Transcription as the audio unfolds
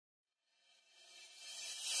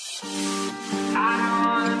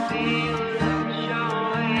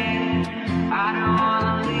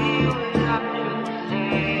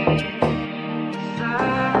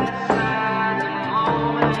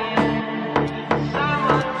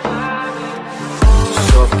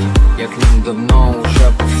давным-давно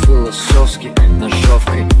уже по-философски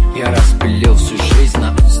ножовкой я распилил всю жизнь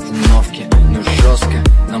на остановке. Но жестко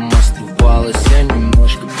нам оставалось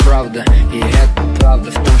немножко правда. И это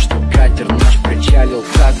правда в том, что катер наш причалил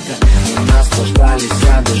как-то. Мы наслаждались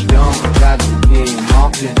дождем, когда другие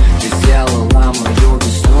мокли. Ты сделала мою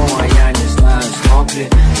весну, а я не знаю, смог ли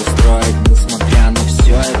устроить, несмотря на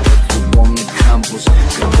все, этот любовный кампус.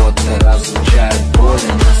 Кого-то разлучает боль,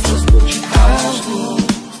 нас разлучит август.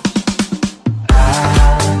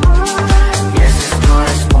 Если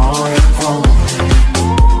скорость море волны,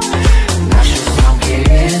 наши съемки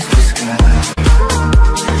из песка,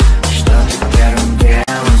 что ты первым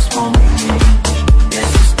делом вспомнишь,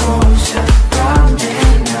 если спросят про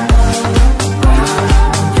меня.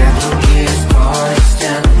 Где другие строят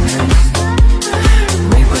стены,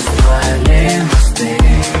 мы построили мосты.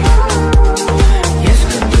 Есть в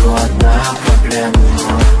году одна проблема,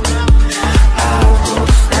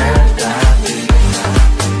 август это ты.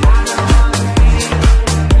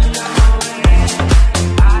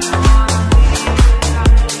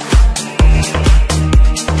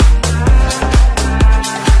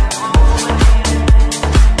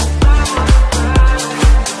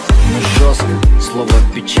 Слово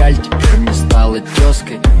печаль теперь мне стало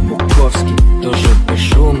тезкой. Буковский тоже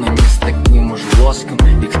пишу, но не с таким уж лоском.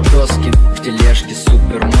 И кто с кем в тележке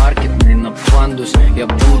супермаркетный на пандус. Я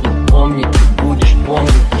буду помнить, ты будешь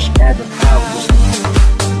помнить лишь этот август.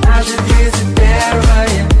 Наше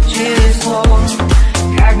 31-е число,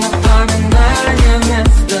 как напоминание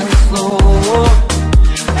вместо слов.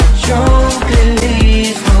 О чем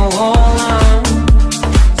клялись мы волнам,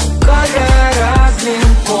 сколько раз не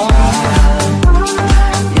помню.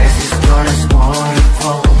 Скорость море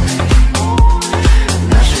волны,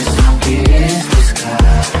 наши съемки из песка,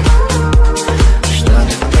 что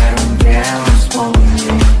ты первым делом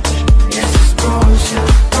вспомнишь, если спросят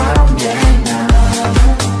про меня.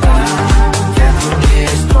 Где другие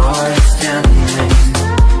строят стены,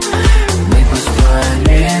 мы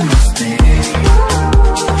построили мосты.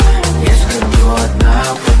 Есть в году одна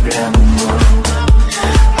проблема,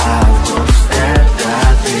 август это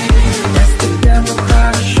ты. Я с тобой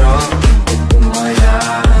хорошо, ты моя,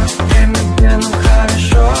 время где нам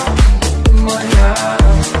хорошо, ты моя,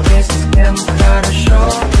 если с кем хорошо,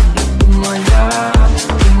 ты моя,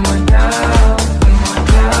 ты моя, ты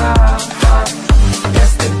моя. Я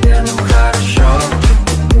с тобой нам хорошо,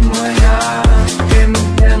 ты моя, время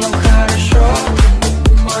где нам хорошо,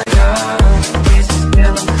 ты моя, если с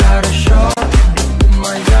кем нам хорошо, ты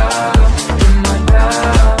моя, ты моя,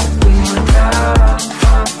 ты моя.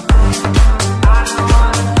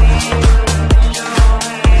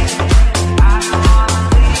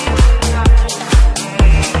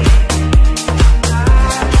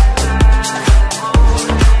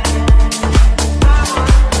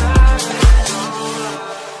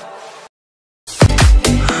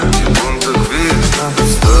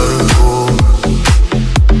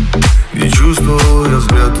 Не чувствовал я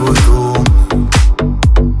взгляд твой дом.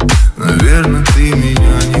 Наверное, ты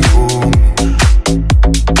меня не помнишь.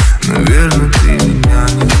 Наверное, ты меня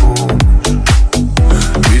не помнишь.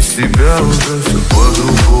 Без тебя уже все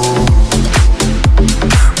по-другому.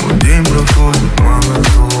 Мой день проходит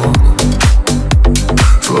монотонно.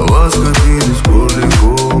 Слова скатились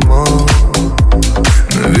по-легому.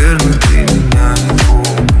 Наверное, ты меня не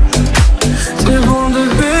помнишь. Секунды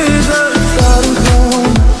беда старых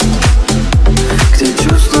дом, где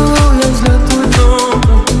чувствовал я взгляд твой дом.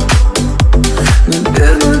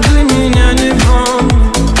 Наверное, ты меня не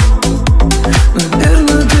помнишь.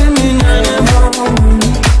 Наверное, ты меня не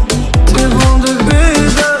помнишь. Секунды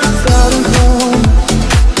беда старых дом,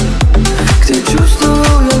 где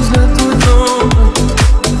чувствовал я взгляд твой дом.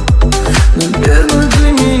 Наверное, ты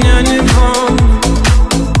меня не помнишь.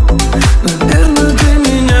 Наверное, ты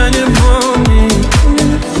меня не помнишь.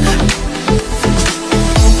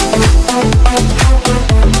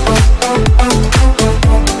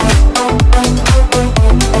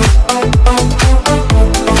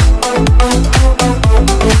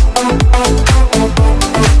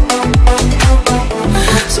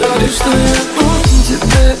 Смотри, что я нужен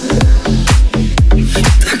тебе.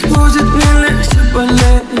 Так будет мне легче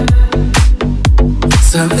болеть.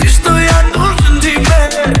 Смотри, что я нужен тебе.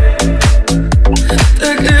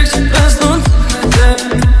 Так легче проснуться хотеть.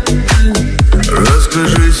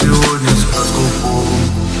 Расскажи сегодня сказку Богу.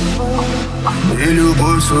 И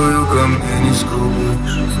любовь свою ко мне не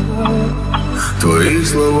скроешь. В твоих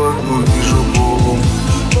словах увижу Богу.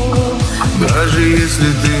 Даже если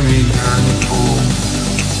ты меня не помнишь.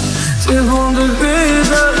 Секунды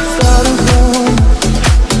беда старых дом,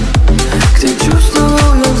 где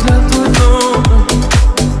чувствовал я взгляд твой дом.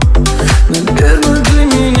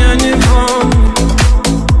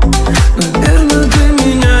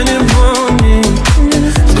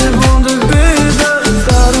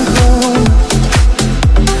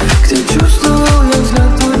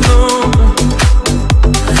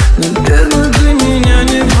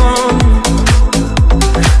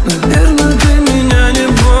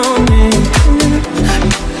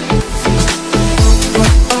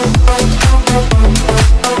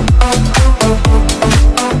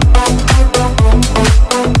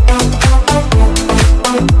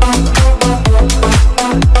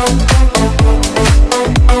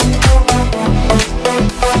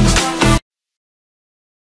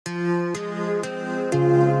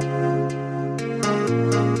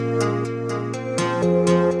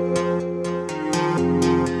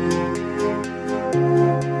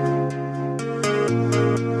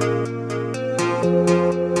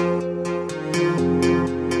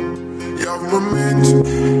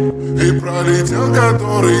 пролетел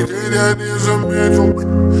который день, я не заметил.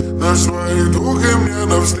 На своих двух и мне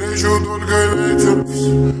навстречу только ветер.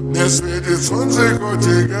 Мне светит солнце, хоть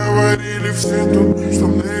и говорили все тут, что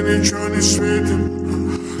мне ничего не светит.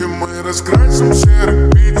 И мы раскрасим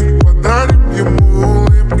серый Питер, подарим ему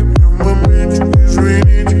улыбки в моменте.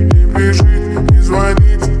 Извините, не пишите, не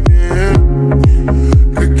звоните, нет.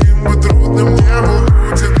 Каким бы трудным не был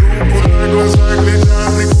путь, иду, куда глаза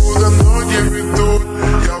глядят, никуда ноги ведут.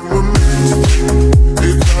 Я в моменте, и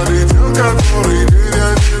пролетел который день, я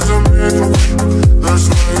не заметил. На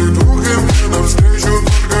своих двух и мне навстречу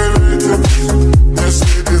только ветер. Мне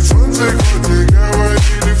светит солнце, хоть и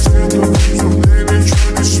говорили все тут, что мне ничего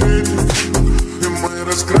не светит. И мы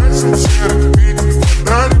раскрасим серый Питер,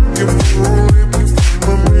 подарим ему улыбки в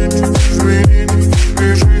моменте. Извините, не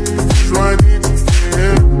пишите, не звоните,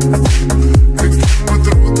 нет. Каким бы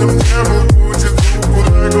трудным не был путь, иду,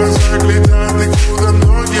 куда глаза глядят и куда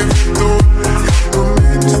ноги ведут. Я в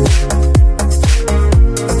моменте.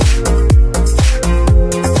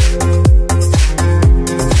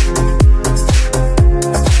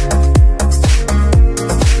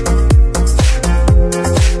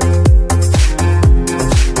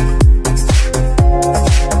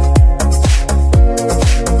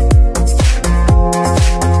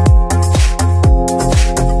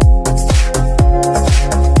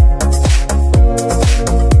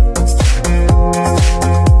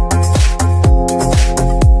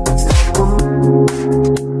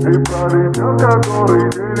 Который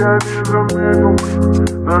день я не заметил.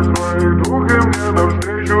 На своих двух и мне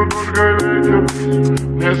навстречу только ветер.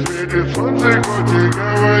 Мне светит солнце, хоть и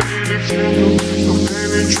говорили все тут, что мне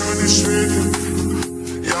ничего не светит.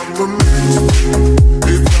 Я в моменте,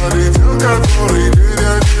 и пролетел который день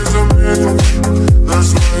я не заметил. На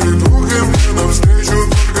своих двух и мне навстречу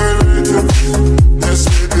только ветер. Мне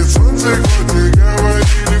светит солнце, хоть и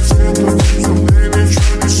говорили все тут, что мне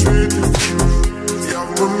ничего не светит. Я в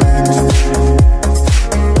моменте.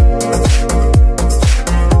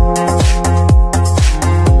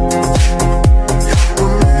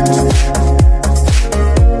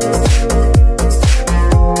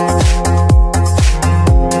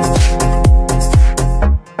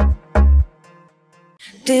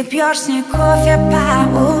 Ты пьешь с ней кофе по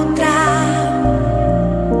утрам,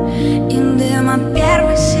 и дым от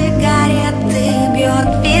первой сигареты бьет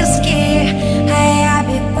виски, а я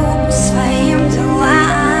бегу по своим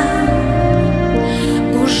делам.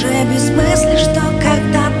 Уже без мысли, что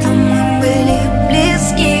когда-то мы были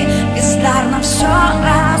близки. Бездарно все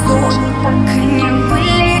разрушил, так и не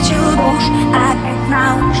вылечил душ. Опять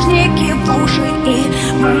наушники в уши, и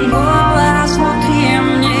мой голос внутри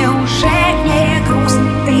мне уже не грустно.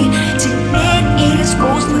 Ты теперь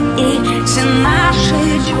искусство, и все наши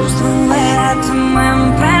чувства в этом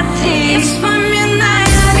эмпатии.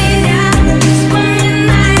 Вспоминая меня,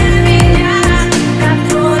 вспоминая меня,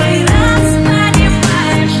 который раз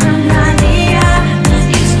понимаешь, она не я.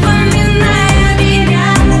 И вспоминая меня,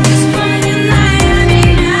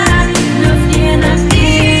 вновь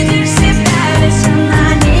ненавидишь себя, ведь она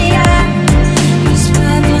не я.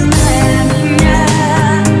 Вспоминая меня,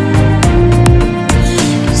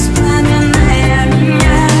 вспоминая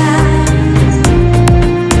меня,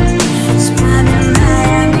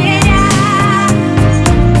 вспоминая меня,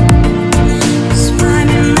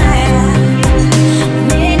 вспоминая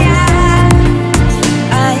меня.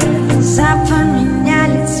 А их глаза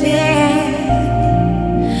поменяли цвет,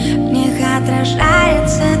 в них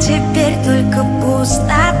отражается теперь только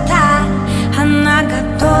пустота. Она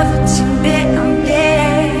готовит тебе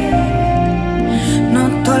обед, но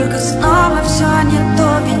только снова все не то,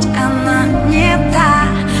 ведь она не та.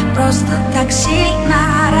 Просто так сильно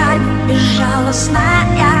ранит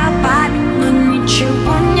безжалостная память, но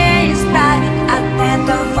ничего не исправит от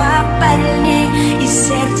этого больней. И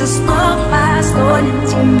сердце снова стонет,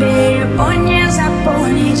 тебе его не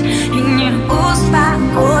заполнить и не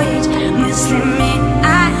успокоить мыслями о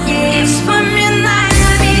ней.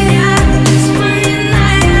 Вспоминая меня,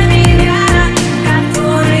 вспоминая меня,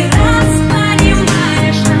 который раз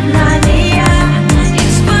понимаешь, она не я. И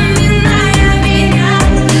вспоминая меня,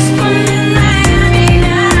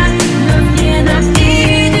 вновь ненавидишь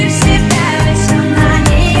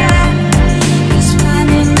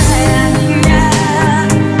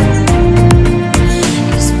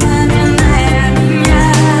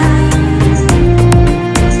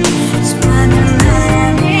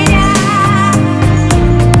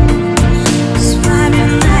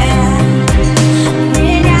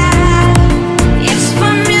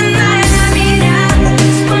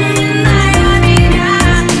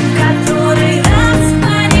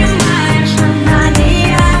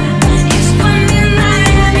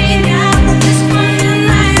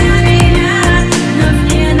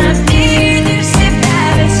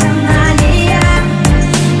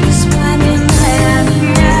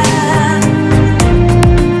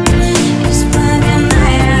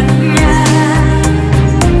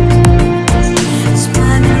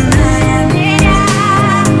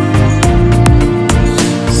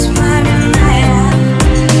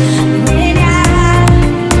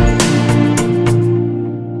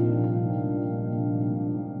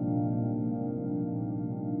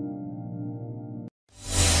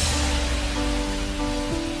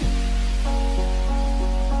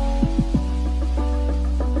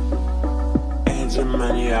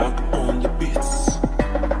Black on the beats.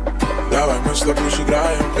 Давай мы с тобой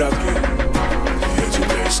сыграем в прятки. Я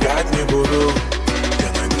тебя искать не буду. Я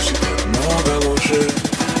найду себе много лучше.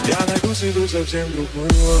 Я найду себе совсем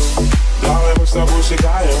другую. Давай мы с тобой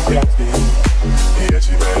сыграем в прятки. Я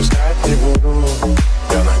тебя искать не буду.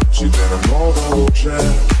 Я найду себе намного лучше.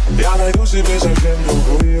 Я найду себе совсем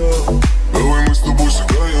другую. Давай мы с тобой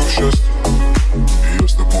сыграем в счастье. Я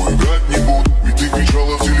с тобой играть не буду. Ведь ты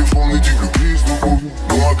кричала в телефон, иди влюбись в другую.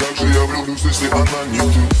 Ну а как же я влюблюсь, если она не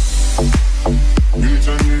ты? Ведь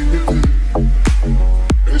они не ты.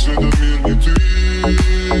 Весь этот мир не ты.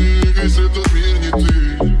 Весь этот мир не ты.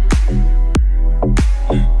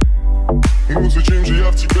 Ну зачем же я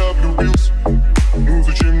в тебя влюбился? Ну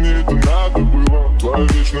зачем мне это надо было? Твоя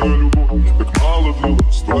вечная любовь так мало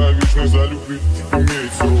длилась. Твоя вечная за любви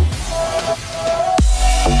имеет срок.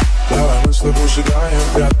 Давай мы с тобой сыграем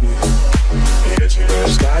в прятки. Я тебя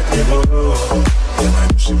искать не буду. Я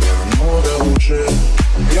найду себе намного лучше.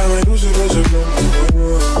 Я найду себе совсем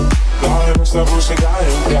другую. Давай мы с тобой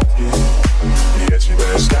сыграем в прятки. Я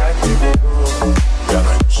тебя искать не буду. Я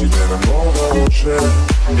найду себе намного лучше.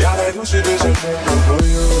 Я найду себе совсем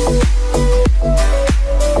другую.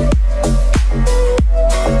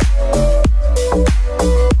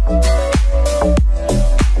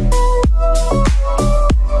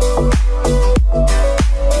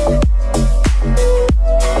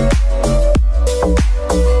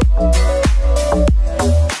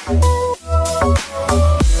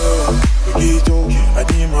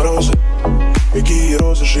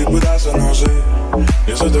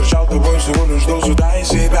 Я задержал тобой всего лишь дозу, дай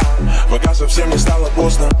себя. Пока совсем не стало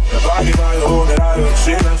поздно. Я погибаю, умираю,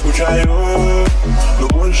 сильно скучаю. Но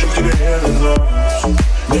больше к тебе не вернусь.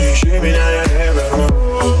 Не ищи меня, я не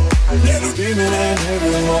вернусь. Не люби меня, я не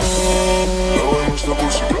вернусь. Давай мы с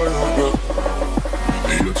тобой сыграем в прятки.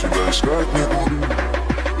 И я тебя искать не буду.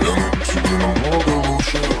 Я найду себе намного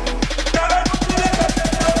лучше.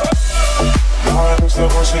 Давай мы с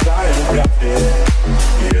тобой сыграем в прятки.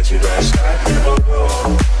 И я тебя искать не буду.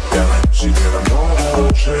 Я найду себе намного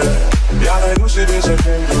лучше. Я найду себе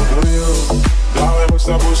совсем другую. Давай мы с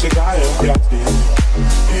тобой сыграем в прятки.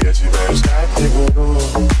 И я тебя искать не буду.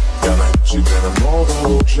 Я найду себе намного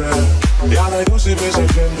лучше. Я найду себе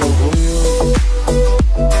совсем другую.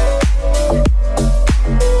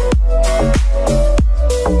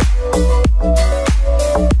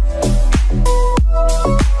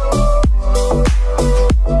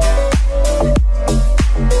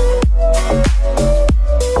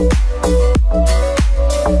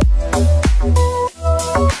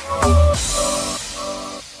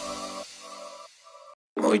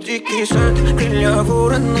 Дикий сад, крылья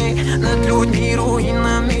вороны, над людьми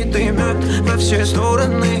руинами дымят во все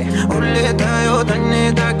стороны. Улетают,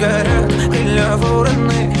 они догорят. Крылья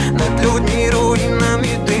вороны, над людьми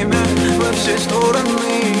руинами дымят во все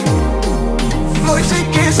стороны. Мой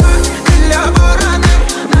дикий сад, крылья вороны,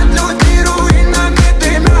 над людьми руинами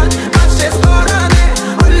дымят во все стороны.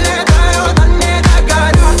 Улетают, они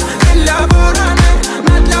догорят. Крылья вороны,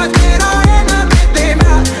 над людьми руинами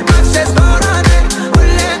дымят во все стороны.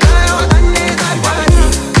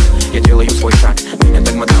 Я делаю свой шаг, меня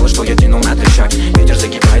так мотало, что я тянул на трещак. Ветер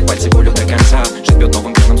закипает, пальцы волю до конца. Живет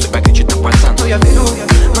новым днем, судьба кричит на пацан. Но я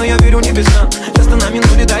верю небесам. Часто на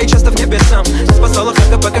минуле, да и часто в небесам. Спасала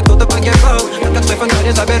хата, пока кто-то погибал. Я как свой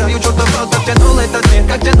фонарь забираю чертов рот. Как тянул этот мир,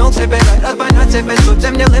 как тянул себе рай. Раз понять себе суть,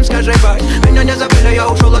 всем делаем скажи бай. Меня не забыли, я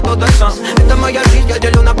ушел оттуда сам. Это моя жизнь, я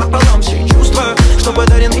делю напополам. Все чувства, что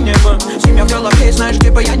подарены небом. Семья в голове, знаешь, где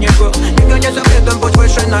бы я не был. Никто не запретом, будь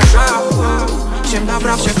выше наша. Всем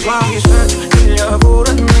добра, всех благ. Крылья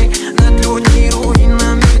вороны, над людьми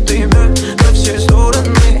руинами дымят во все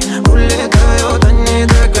стороны. Улетают, они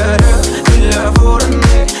догорят. Крылья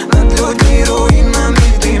вороны, над людьми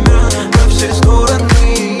руинами дымят во все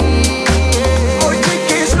стороны. Ой,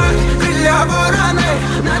 дикий знак, крылья вороны,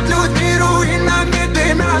 над людьми руинами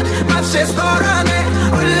дымят во все стороны.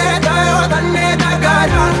 Улетают, они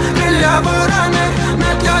догорят. Крылья вороны,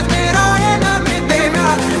 над людьми руинами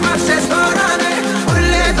дымят во все стороны.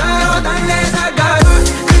 Улетают, они догорят.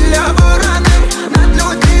 Крылья вороны, над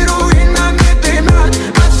людьми руинами дымят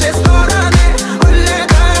во все стороны.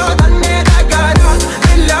 Улетают, они догорят.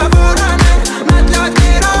 Крылья вороны, над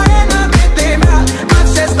людьми руинами дымят во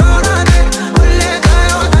все стороны.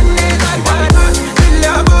 Улетают, они догорят.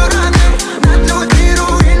 Крылья вороны, над людьми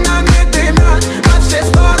руинами дымят во все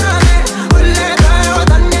стороны. Улетают,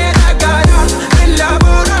 они догорят.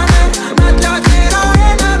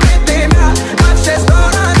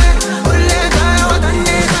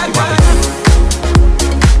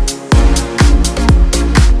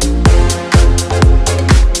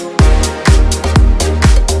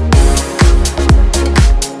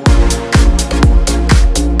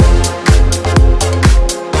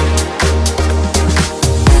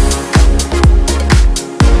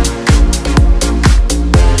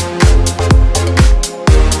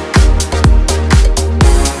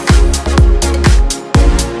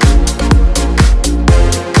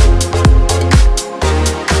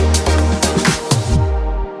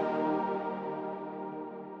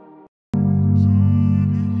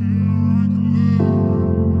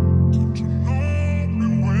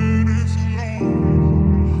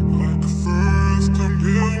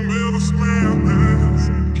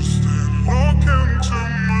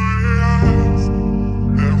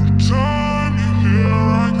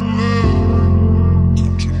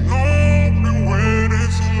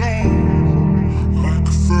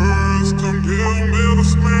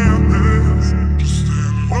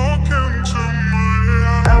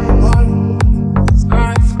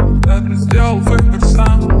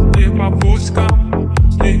 пустякам.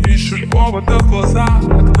 Не ищу повода в глаза,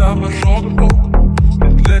 когда пошел бок.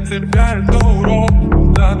 Ведь для тебя это урок,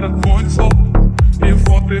 да так понесло. И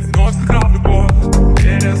вот ты вновь сыграл в любовь,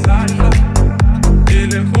 перезаряжай.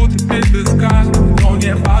 Или утопить песка, но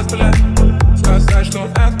не позволяй сказать, что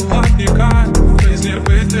это ладненько в жизни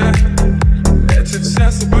бытия. Эти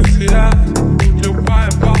все события, любая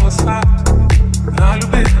полоса на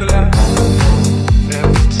любителя.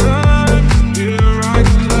 Every time you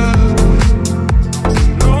write love,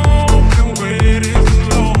 no, been waiting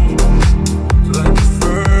so long. Like the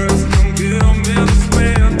first, don't give me this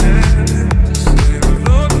minute.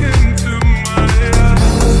 Look into my eyes.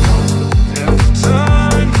 Every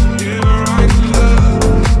time you write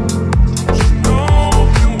love, no,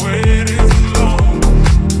 been waiting so long.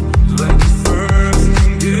 Like the first,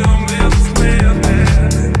 don't give me this minute.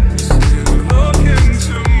 Look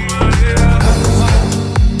into my eyes.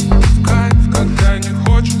 В кайф, когда не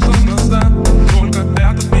хочется назад, только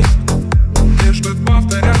этот миг, лишь бы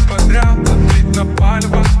повторять подряд, забить на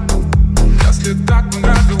палево. Если так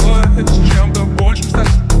понравилось, чем-то больше стать,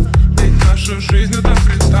 ведь наша жизнь это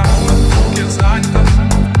представлена, руки заняты.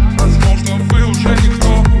 Возможно, вы уже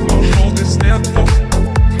никто, но желтый след тот.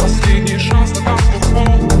 Последний шанс на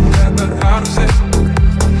футбол, это карусель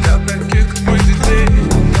для таких, как мы, детей.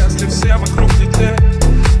 Если все вокруг не те,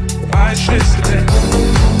 поищи себе.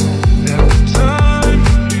 Every time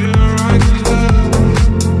you write love,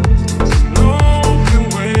 no, been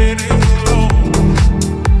waiting so long.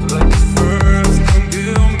 Like the first, don't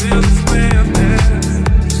give me this minute.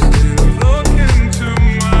 Look into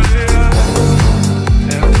my eyes.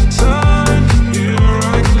 Every time you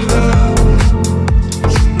write love,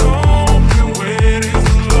 no, been waiting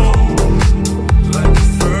so long. Like the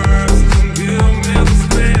first, don't give me this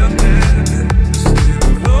minute.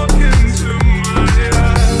 Look into my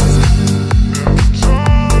eyes. Every time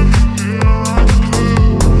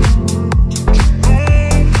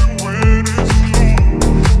you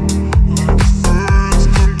write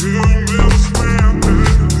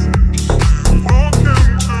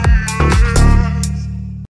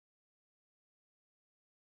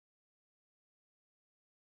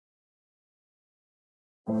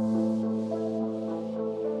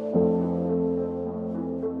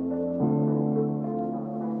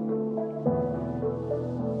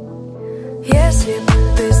Если бы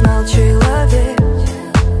ты знал, человек,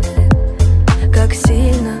 как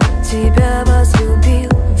сильно тебя возлюбил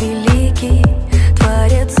великий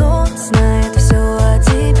Творец, он знает все о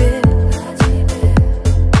тебе.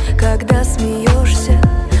 Когда смеешься,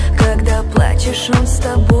 когда плачешь, он с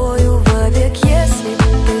тобою вовек. Если бы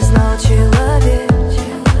ты знал, человек,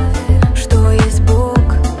 что есть Бог,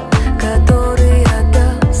 который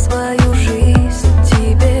отдал свою жизнь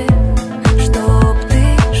тебе, чтоб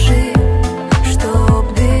ты жил,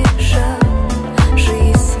 чтоб дышал,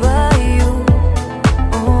 жизнь свою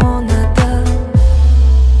он отдал.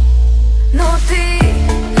 Но ты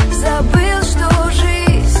забыл, что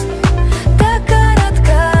жизнь так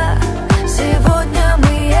коротка. Сегодня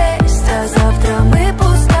мы есть, а завтра мы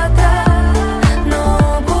пустота.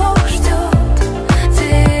 Но Бог ждет,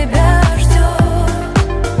 тебя ждет.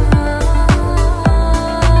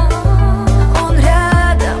 Он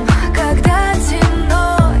рядом, когда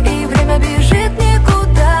темно, и время бежит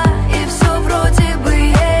никуда, и все вроде бы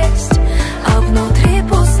есть, а внутри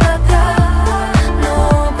пустота. Но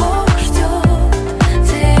Бог ждет,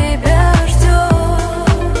 тебя ждет.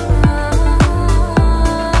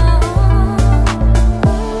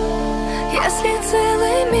 Если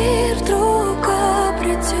целый мир вдруг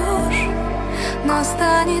обретешь,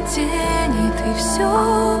 настанет день, и ты все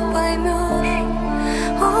поймешь.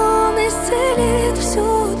 Он исцелит всю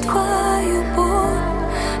твою боль,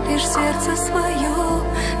 лишь сердце свое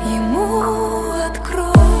ему открой.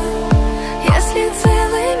 Если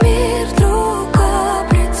целый мир вдруг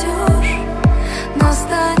обретешь,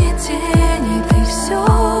 настанет день, и ты все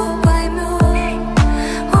поймешь.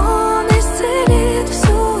 Он исцелит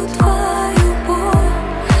всю твою боль,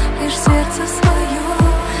 лишь сердце свое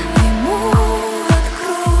ему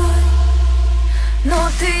открой. Но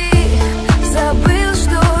ты забыл,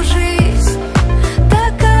 что жизнь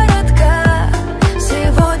так коротка.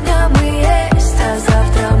 Сегодня мы есть, а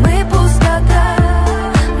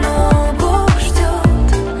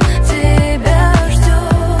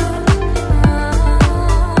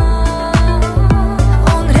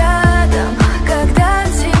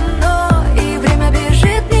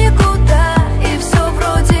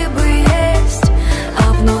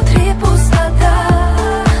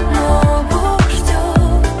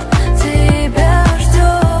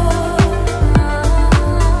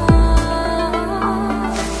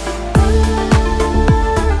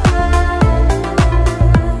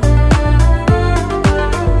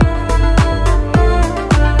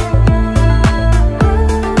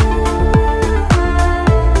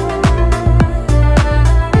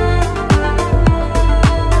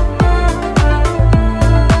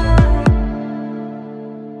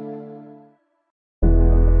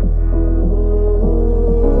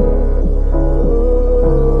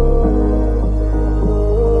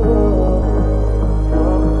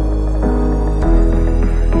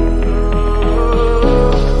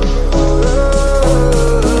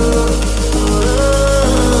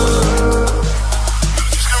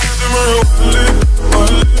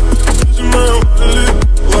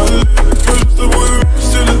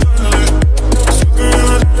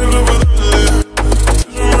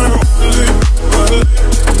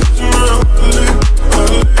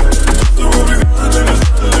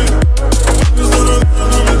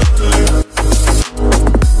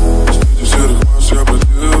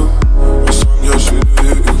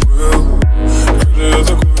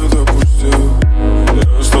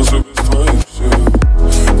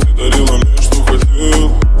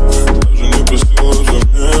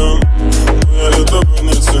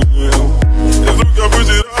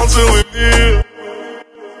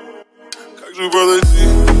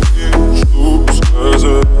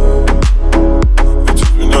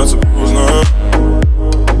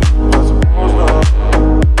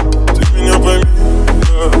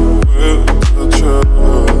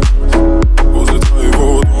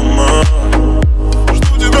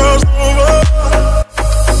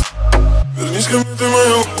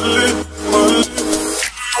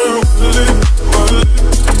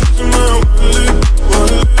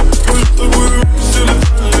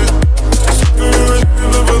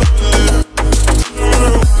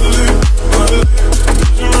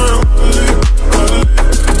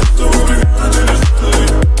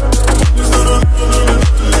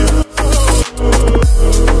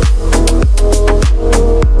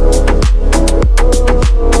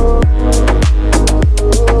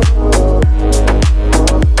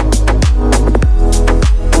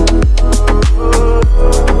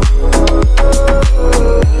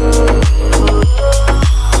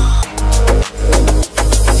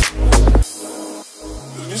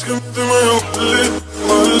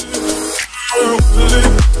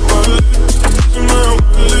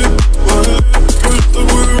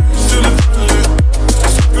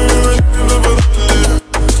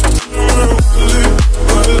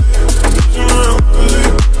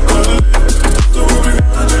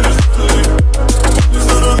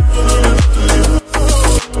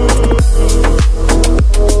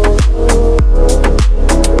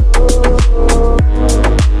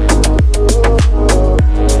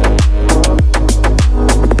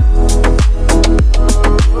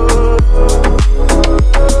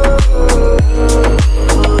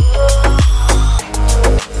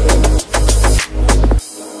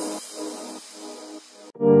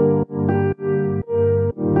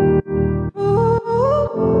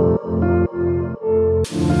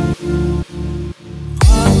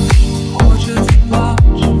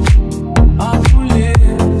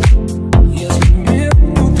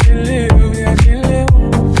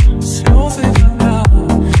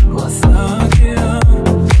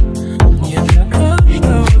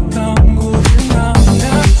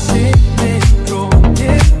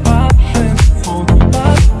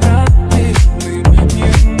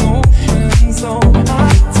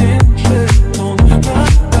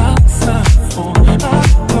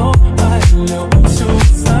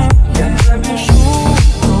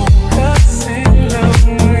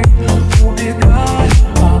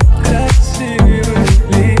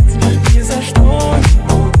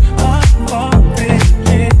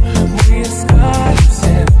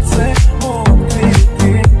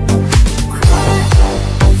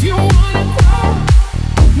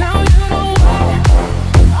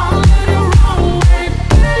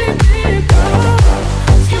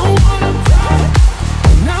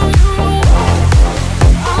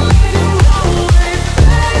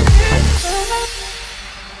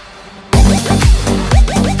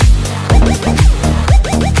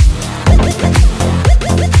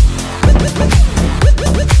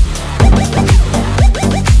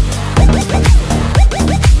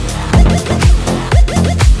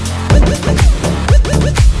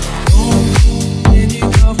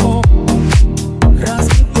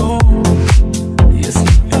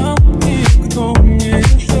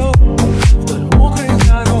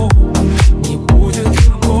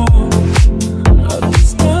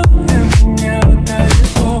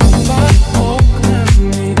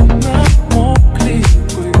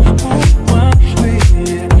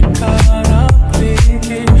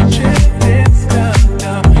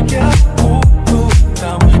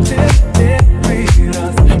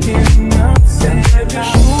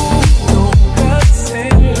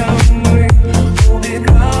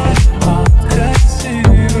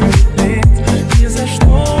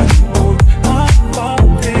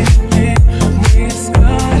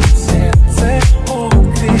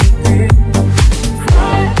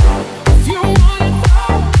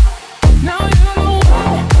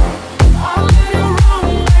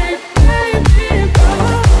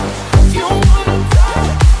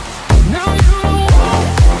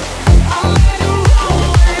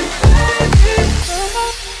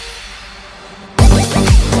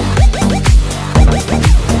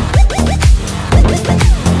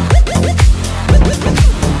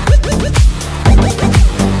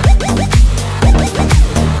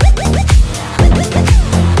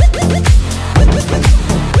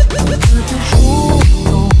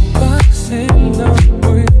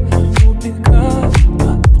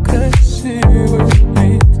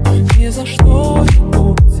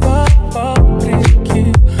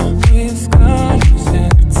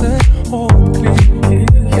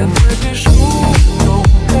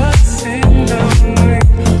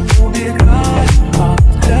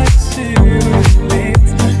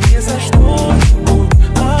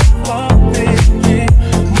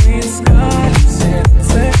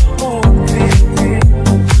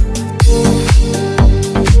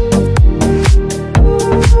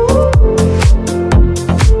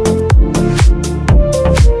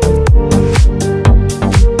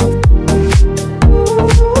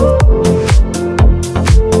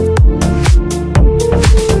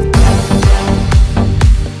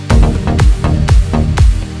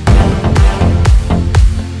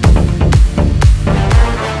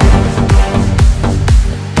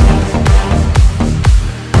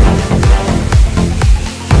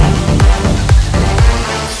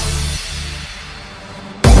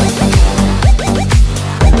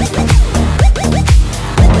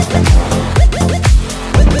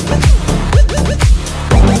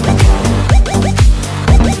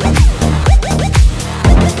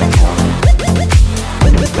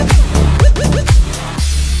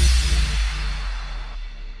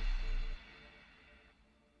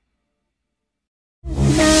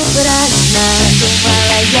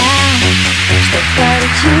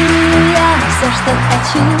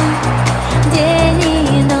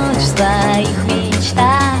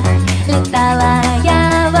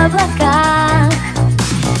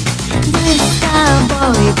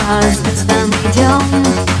по звездам идем.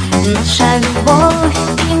 Наша любовь,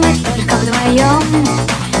 и мы только вдвоем.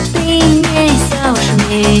 Ты несешь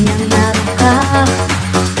меня на руках,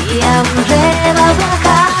 и я уже в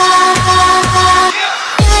облаках.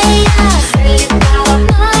 Я залетала,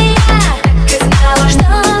 но я так и знала, что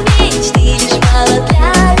мечты лишь мало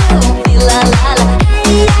для любви. Ла-ла-ла.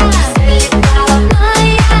 Я залетала, но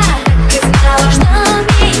я так и знала, что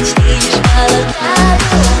мечты лишь мало для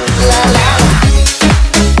любви. Ла-ла-ла.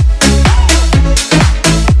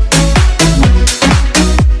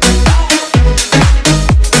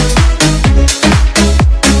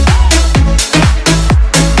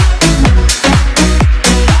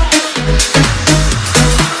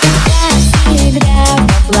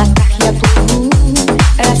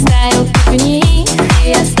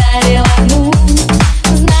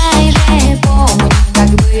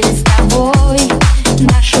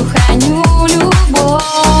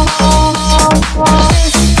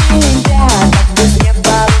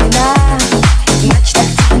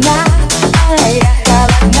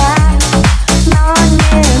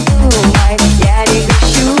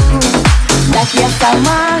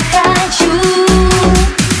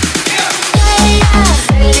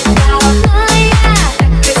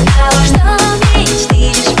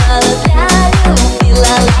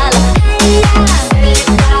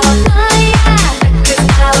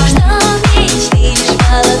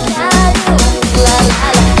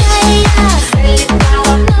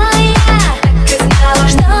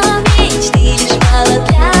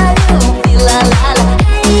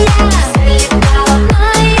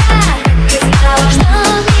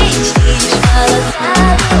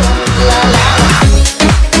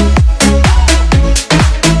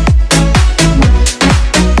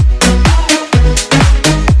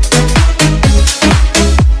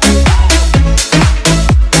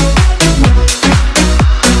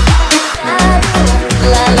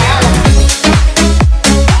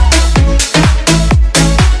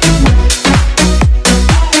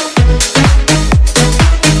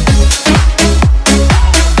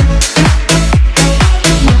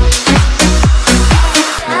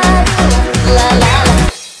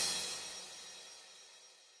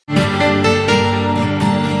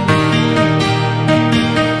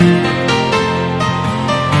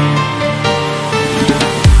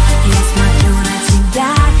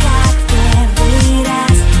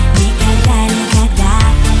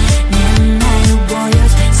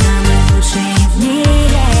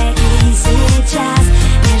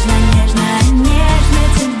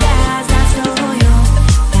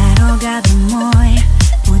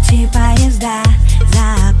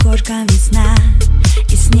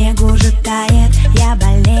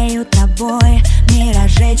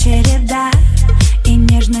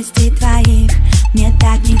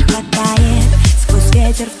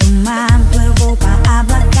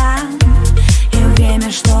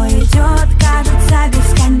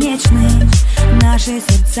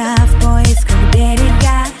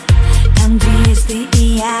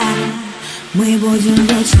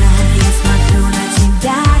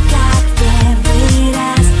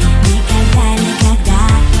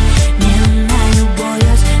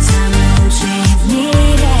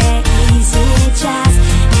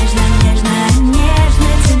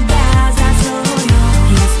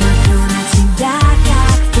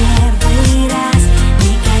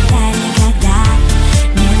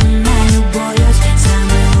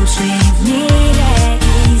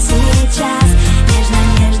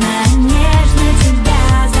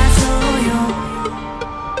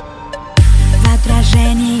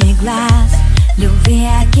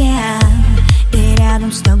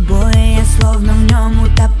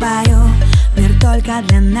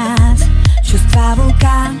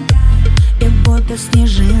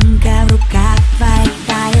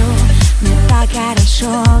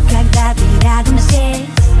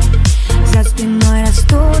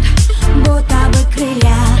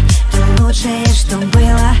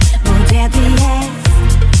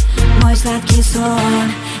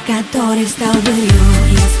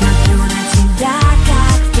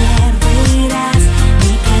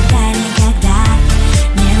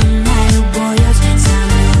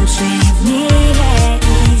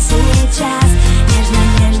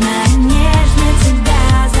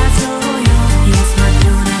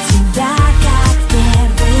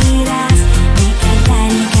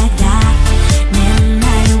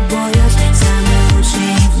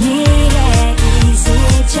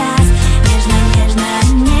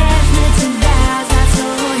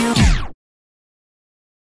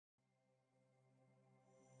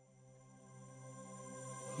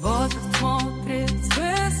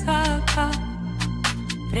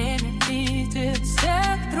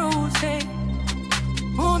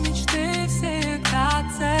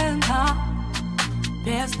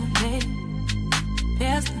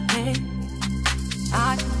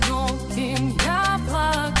 одиноким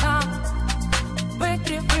яблоком, быть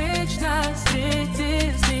привычно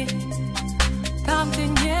среди звезд, там, где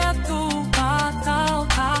нету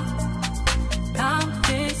потолка, там,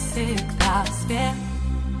 где всегда свет.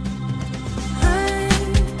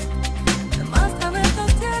 Мостовые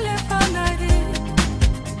тусклые фонари,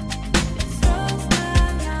 и все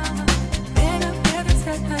стояло, время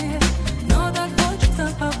предрассветное, но так хочется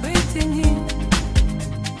побыть в тени.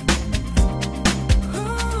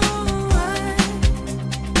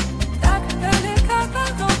 Так далеко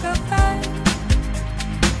дорога в рай,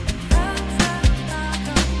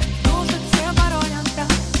 нужен все боронятся,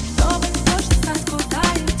 чтобы точно знать, куда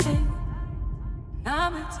идти.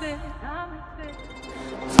 Нам идти.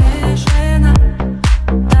 Тишина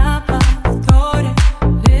на повторе,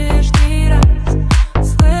 лишний раз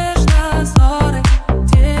слышно ссоры.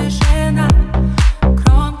 Тишина,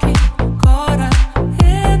 громкий город,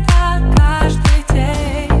 и так каждый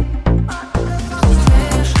день.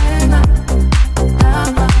 Тишина на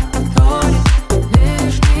повторе,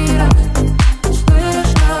 лишний раз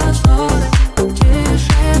слышно ссоры.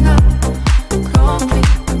 Тишина, громкий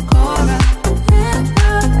город, и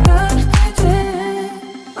так каждый день.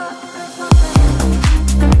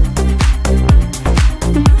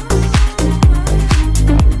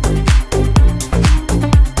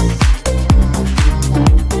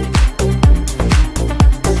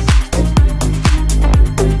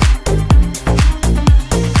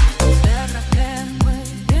 Верно, мы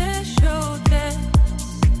еще здесь,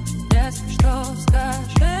 если что,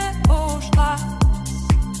 скажи, ушла.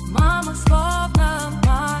 Мама словно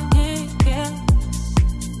манекен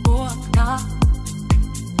у окна,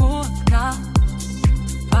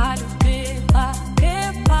 полюбила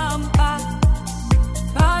и пампа,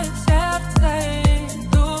 твое сердце и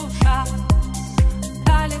душа.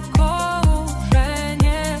 Далеко уже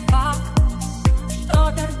не факт, что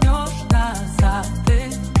вернешь назад ты.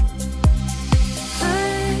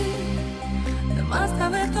 На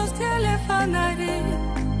мостовых тусклые фонари,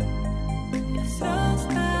 я все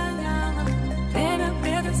стояла, время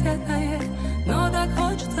предрассветное, но так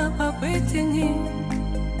хочется побыть в тени.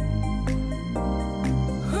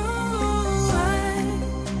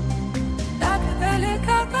 Так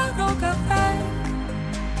далеко дорога в рай,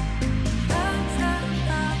 шаг за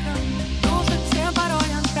шагом, нужен все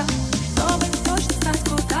боронятся, чтобы точно знать,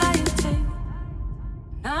 куда идти.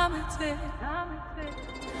 Нам идти.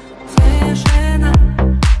 Тишина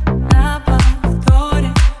на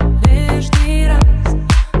повторе, лишний раз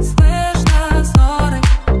слышно ссоры.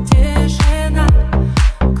 Тишина,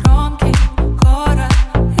 громкий город,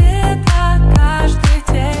 и так каждый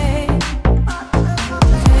день.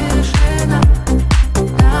 Тишина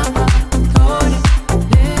на повторе,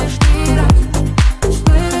 лишний раз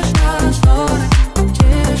слышно ссоры.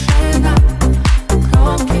 Тишина,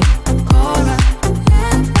 громкий город, и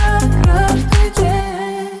так каждый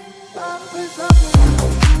день.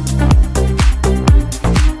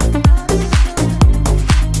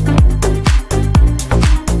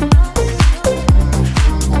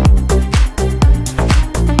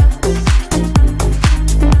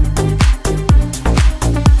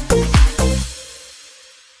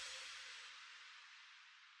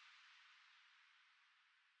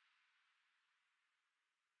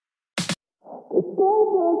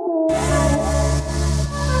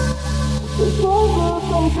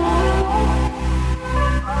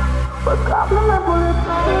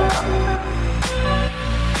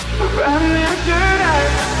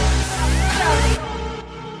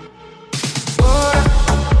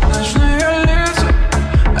 Ночные лица,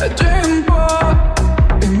 один пол,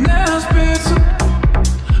 и не спится.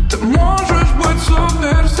 Ты можешь быть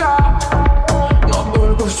суперстар, но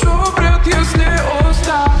только все бред, если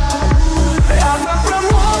устал. Я так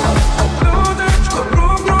промокла от людей, что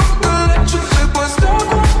друг друга лечат. Ты по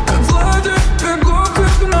стеклам, как злодей, бегут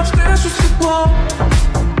их навстречу с теплом.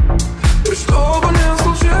 И что бы ни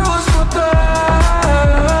случилось потом,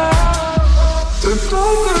 ты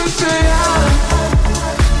только сияешь,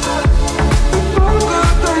 ты только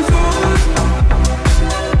танцуешь,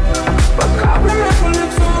 под каплями по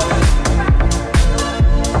лицу,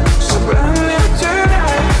 себя не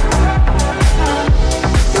теряй.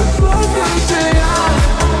 Ты только сияешь,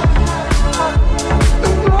 ты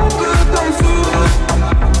только танцуешь,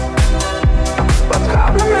 под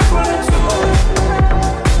каплями по лицу,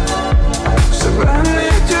 себя не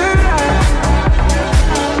теряй.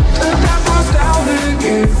 Ты так устал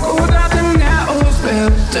беги, куда ты не успел.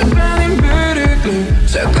 Тебя не берегли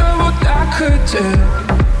все, кого так хотел.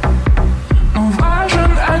 Но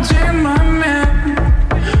важен один момент: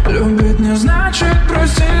 любить не значит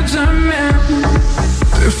просить замен.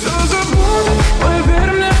 Ты все забудешь, поверь.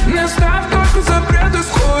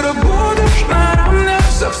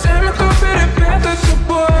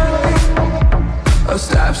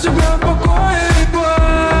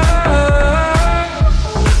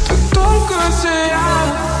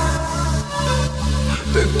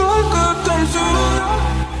 Ты только танцуй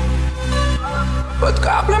под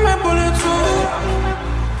каплями по лицу,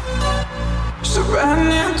 себя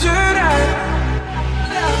не теряй.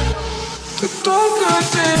 Ты только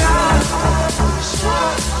теряй,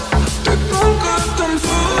 ты только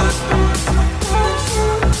танцуй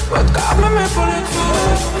под каплями по лицу,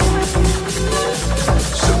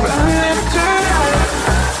 себя не теряй.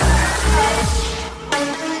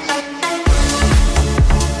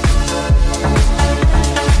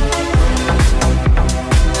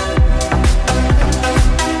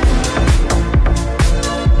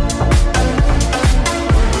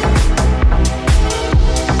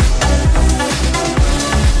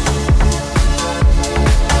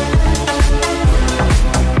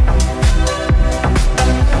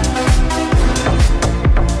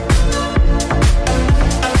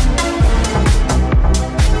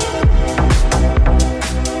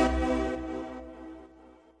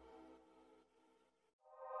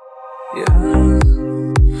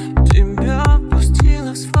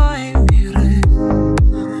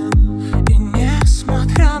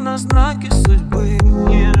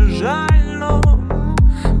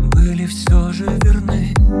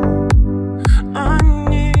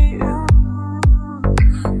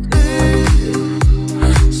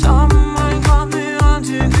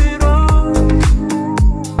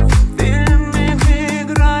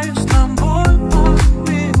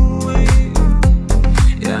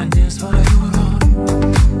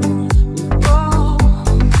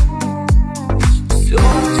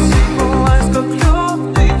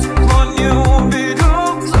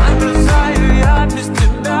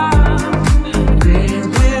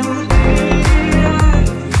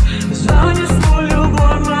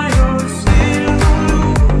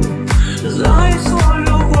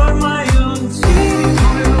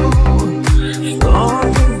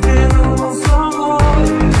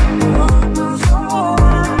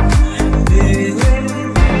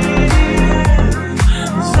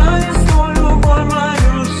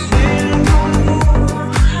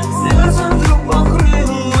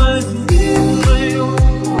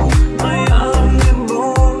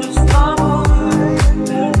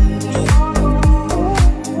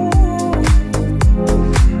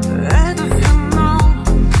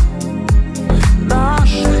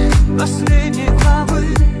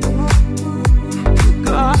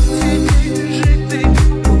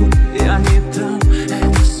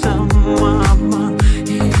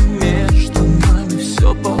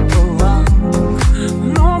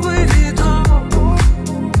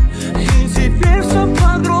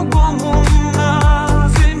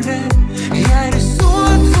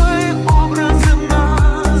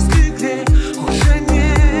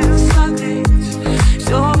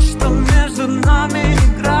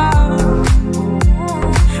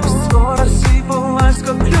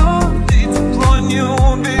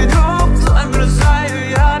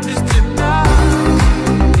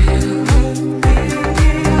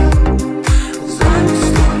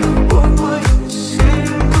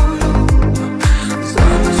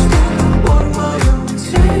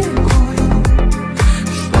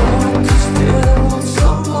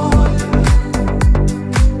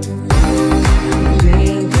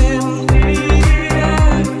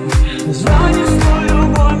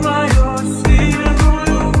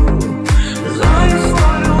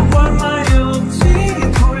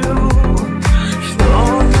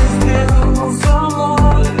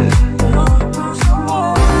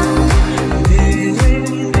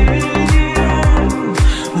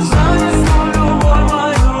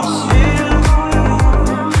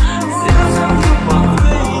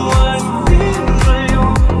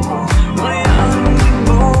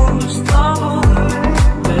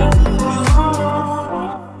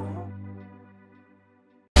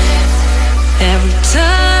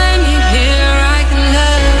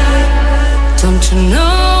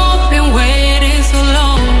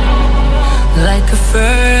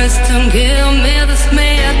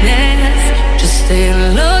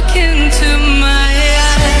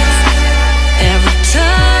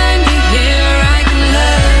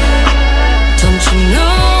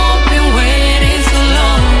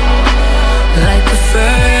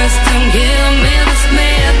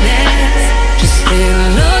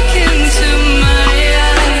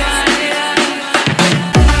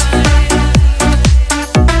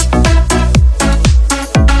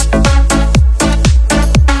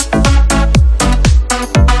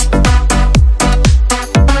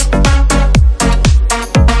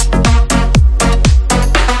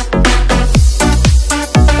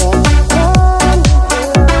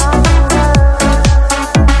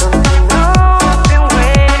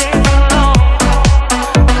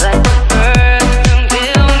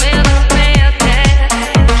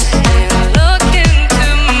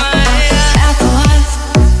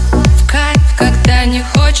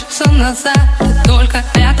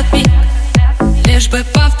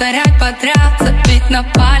 подряд забить на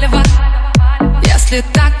палево. Если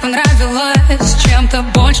так понравилось чем-то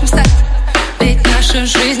большим стать, ведь наша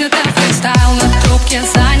жизнь это фристайл, на трубке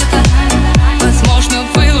занята. Возможно,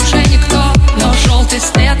 вы уже никто, но желтый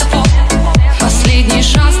светофор, последний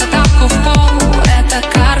шанс на тапку в пол. Это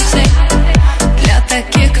карусель для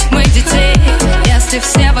таких, как мы, детей. Если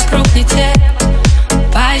все вокруг не те,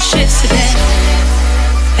 поищи в себе.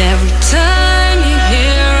 Every time you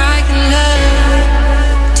hear I can love,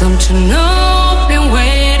 don't you know been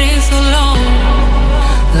waiting so long.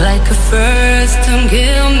 Like a first time,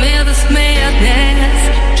 give me this madness.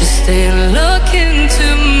 Just stay and look into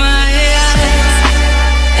my eyes.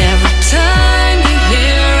 Every time you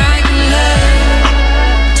hear I can love,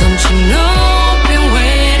 don't you know been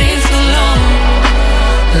waiting so long.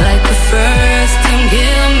 Like a first time,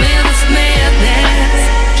 give me this madness.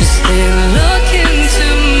 Just stay and look into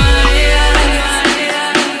my eyes.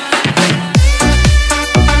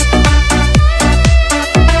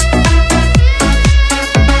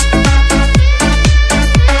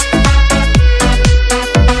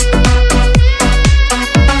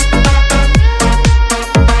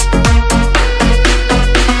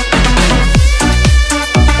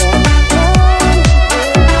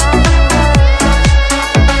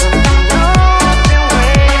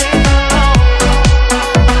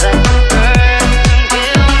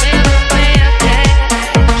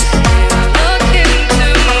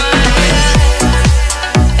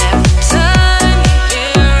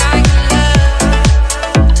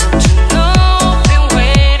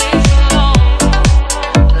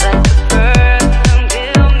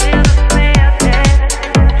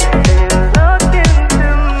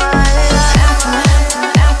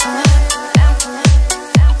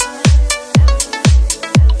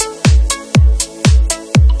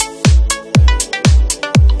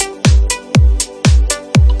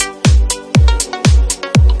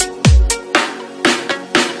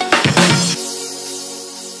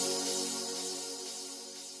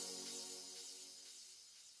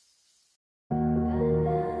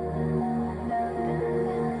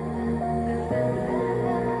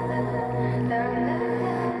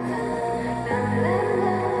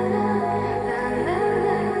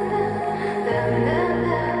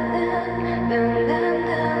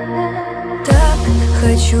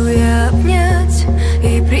 Хочу я обнять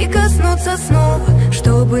и прикоснуться снова,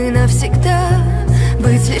 чтобы навсегда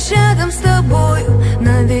быть лишь рядом с тобою.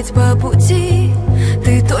 Нам ведь по пути,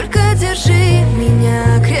 ты только держи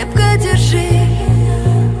меня, крепко держи.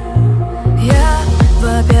 Я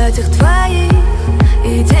в объятиях твоих,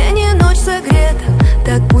 и день и ночь согрета.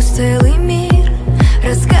 Так пусть целый мир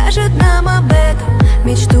расскажет нам об этом.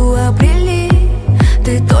 Мечту обрели,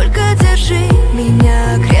 ты только держи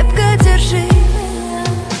меня, крепко держи.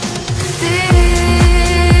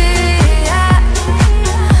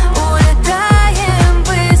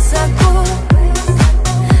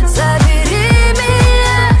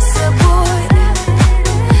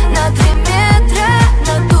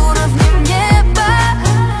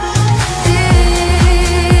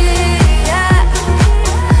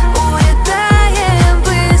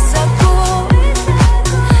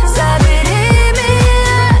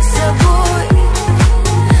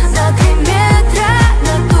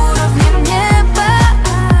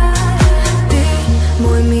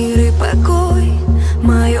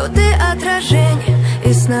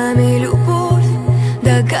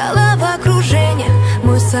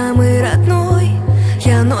 Самый родной,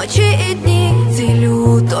 я ночи и дни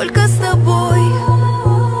делю только с тобой.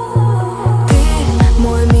 Ты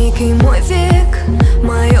мой миг и мой век,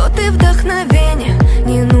 мое ты вдохновение,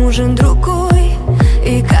 не нужен другой.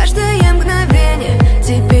 И каждое мгновение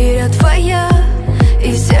теперь я твоя,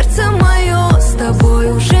 и сердце мое с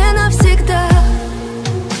тобой уже навсегда.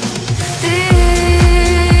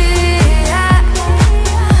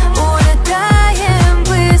 Улетаем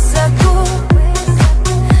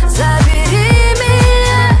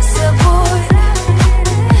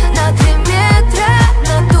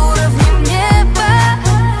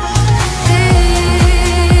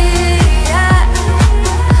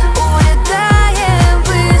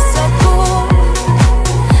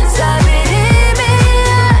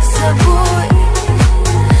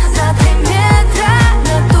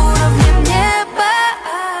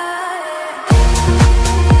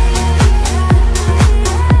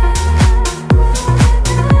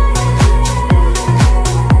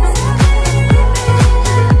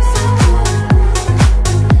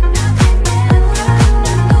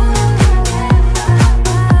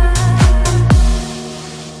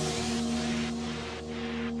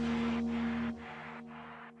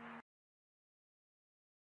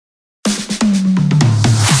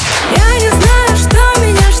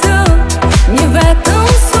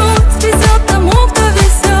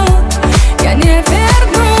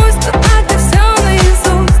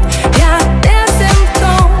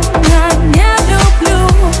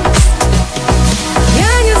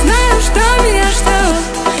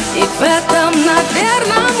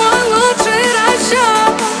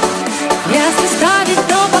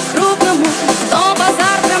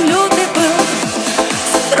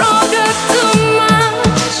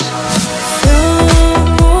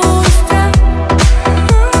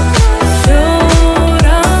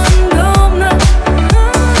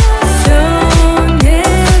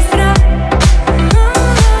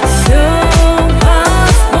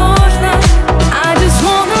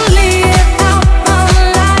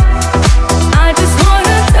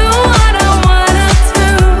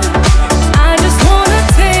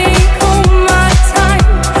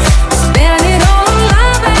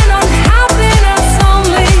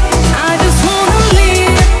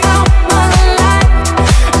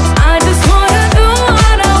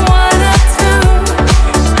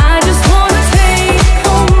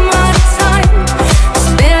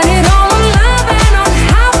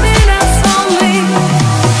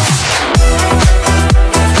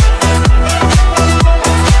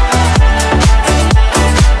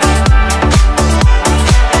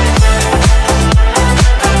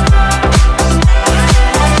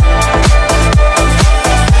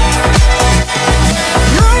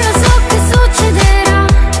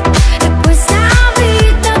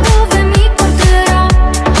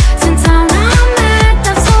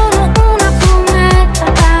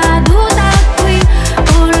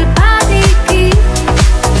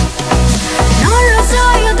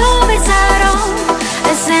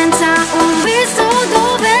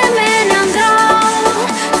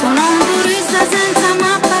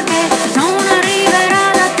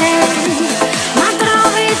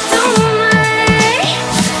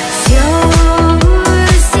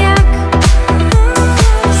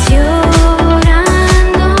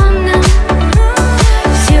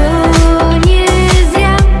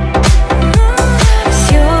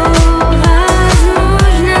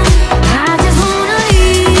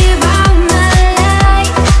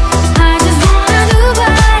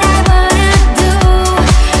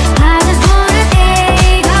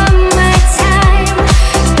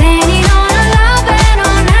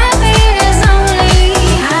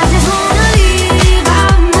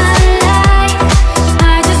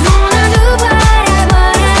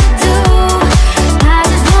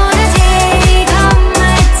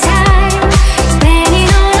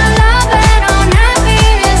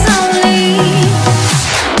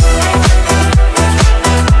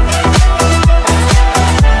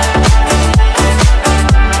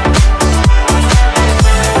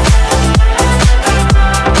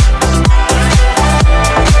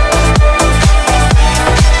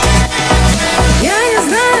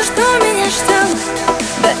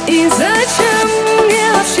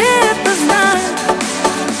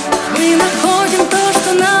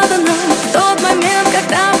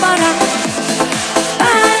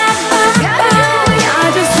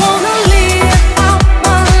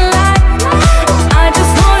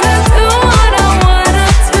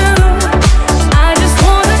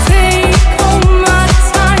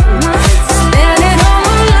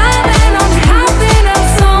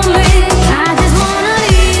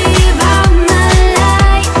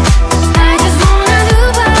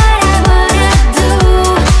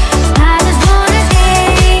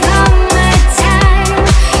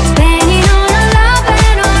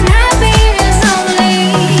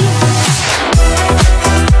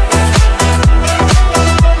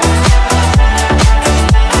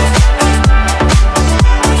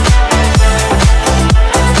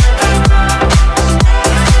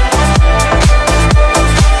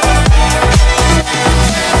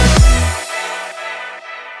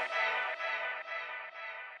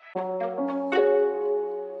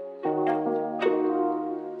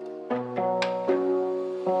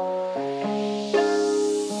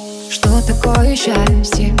такое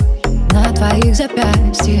счастье на твоих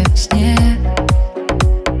запястьях? Снег,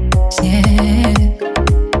 снег.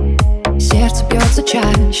 Сердце бьется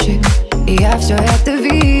чаще, и я все это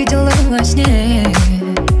видела во сне,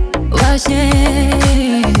 во сне.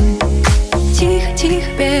 Тихо-тихо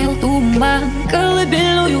пел туман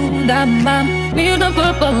колыбельную домам. Мир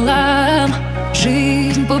напополам,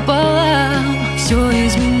 жизнь пополам. Все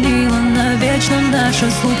изменило навечно наша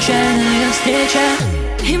случайная встреча.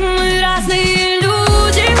 И мы разные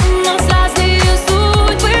люди, у нас разные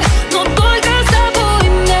судьбы, но только с тобой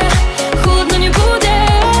мне холодно не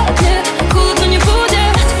будет, нет, холодно не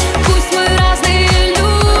будет. Пусть мы разные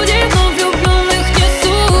люди, но влюбленных не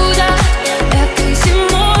судят. Этой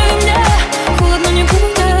зимой мне холодно не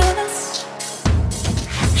будет.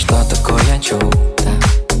 Что такое чудо?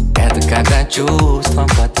 Это когда чувством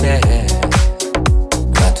в ответ.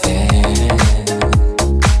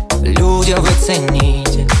 Люди, вы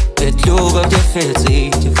цените, ведь любовь в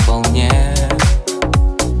дефиците вполне.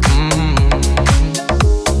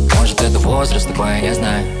 Может, это возраст такой, я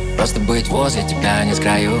знаю. Просто быть возле тебя не с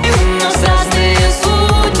краю. У нас разные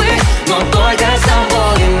судьбы, но только с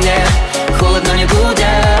тобой мне холодно не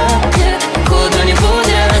будет, нет, холодно не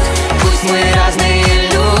будет. Пусть мы разные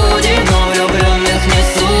люди, но влюбленных не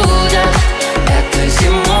судят. Этой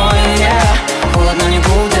зимой мне холодно не будет.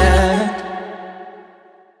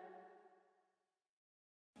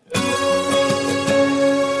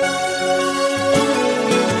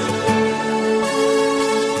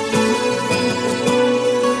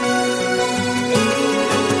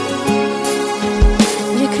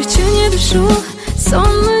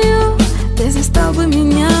 Сонную, ты застал бы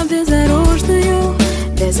меня безоружную,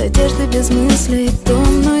 без одежды, без мыслей,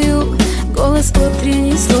 томную. Голос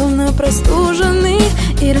утренний, словно простуженный,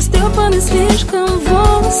 и растрепаны слишком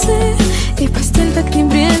волосы, и постель так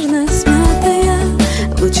небрежно смятая.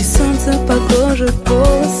 Лучи солнца по коже,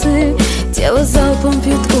 полосы, тело залпом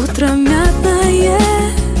пьют утро мятное.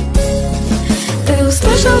 Ты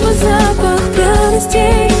услышал бы запах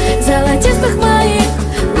пряностей, золотистых моих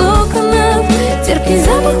локонов, терпкий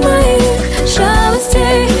запах моих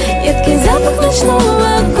шалостей, едкий запах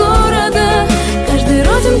ночного города. Каждой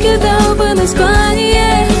родинке дал бы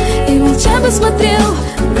название, и молча бы смотрел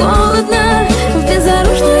голодно в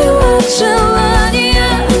безоружную от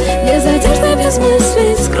желания, без одежды, без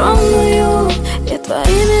мыслей скромную. Я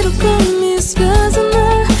твоими руками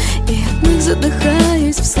связана, и от них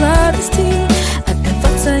задыхаюсь в сладости.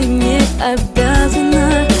 Отдаваться им не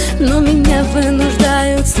обязана, но меня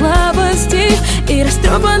вынуждают слабости, и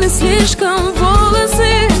растрепаны слишком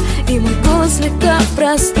волосы, и мой голос слегка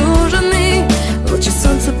простуженный. Лучи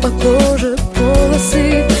солнца по коже,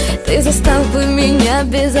 полосы, ты застал бы меня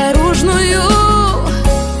безоружную.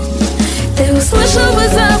 Ты услышал бы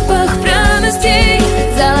запах пряностей,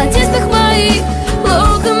 золотистых моих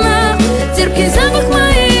локонов, терпкий запах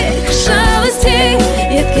моих шалостей,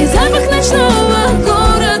 едкий запах ночного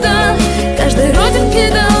города. Каждой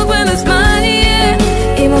родинке дал бы название,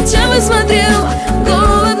 и молча бы смотрел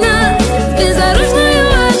голодно в безоружную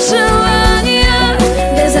от желания,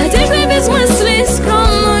 без одежды, без мыслей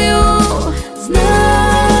скромную.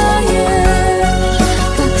 Знаешь,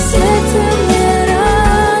 как сердце мне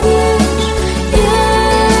ранишь,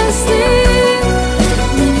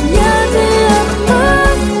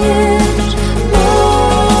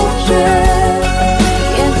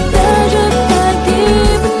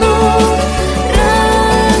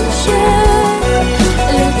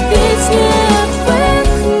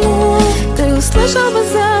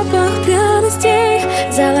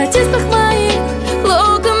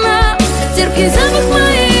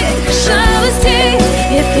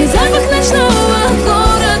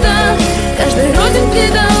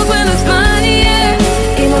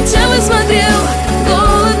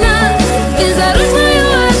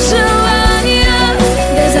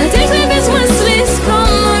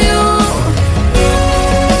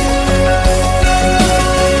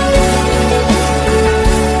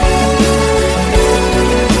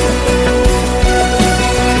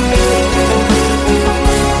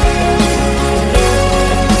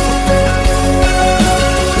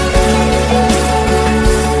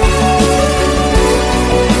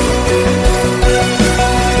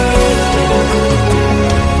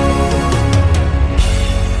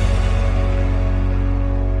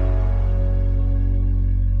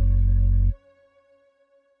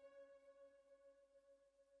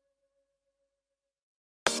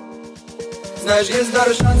 Знаешь, есть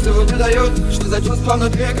даже шанс, его не дают. Что за чувство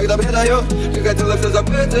внутри, когда предают? Ты хотела все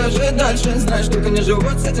забыть и жить дальше. Знаешь, только не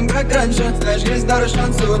живут с этим, как раньше. Знаешь, есть даже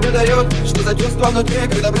шанс, его не дают. Что за чувство внутри,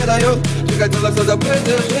 когда предают? Ты хотела все забыть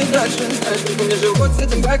и жить дальше. Знаешь, только не живут с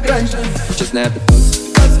этим, как раньше. Честно, это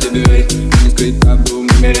тост, тебе верить. Не скрыть правду,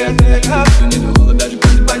 в мире отель. Что не думала, даже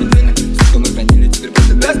когда понятельно. Все, что мы хранили, теперь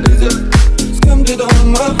просто бесполезно. С кем ты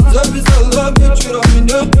дома? Записала вечером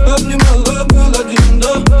меня, обнимала, был один,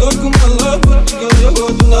 да. Только мало,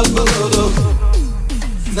 вот у нас был родов.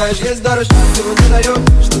 Знаешь, есть даже шанс, его не дают.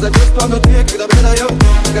 Что за чувство внутри, когда предают?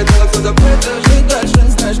 Хотела все забыть и жить дальше.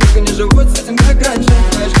 Знаешь, только не живут с этим, как раньше.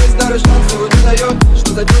 Знаешь, есть даже шанс, его не дают.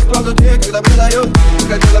 Что за чувство внутри, когда предают?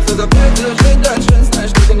 Хотела все забыть и жить дальше.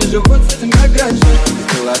 Знаешь, только не живут с этим, как раньше.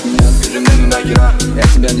 Хотела от меня, скажи мне, ну нахера. Я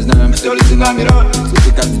тебя не знаю, все ли ты номера.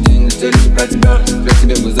 Слушай, каждый день стелюсь про тебя. Для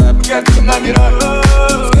тебе глаза по картикам номера.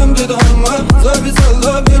 С кем ты дома?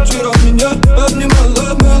 Записала вечером меня,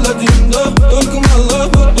 обнимала, был один, да. Только мало,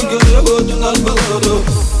 вот у нас был родов.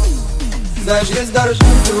 Знаешь, есть даже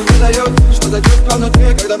шанс, его не дают. Что за чувство внутри,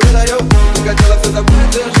 когда предают? Ты хотела все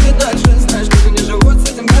забыть и жить дальше. Знаешь, только не живут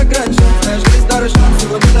с этим, как раньше. Знаешь, есть даже шанс,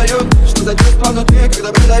 его не дают. Что за чувство внутри,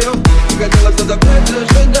 когда предают? Ты хотела все забыть и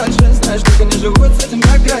жить дальше. Знаешь, только не живут с этим,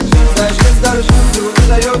 как раньше. Знаешь, есть даже шанс, его не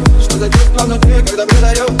дают. Что за чувство внутри, когда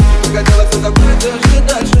предают? Ты хотела все забыть и жить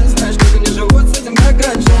дальше. Знаешь, только не живут с этим, как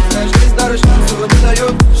раньше. Знаешь, есть даже шанс, его не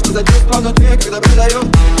дают. Что за чувство внутри, когда предают?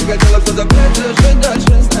 Ты хотела все забыть и жить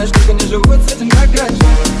дальше. Знаешь, только не живут с этим, как раньше.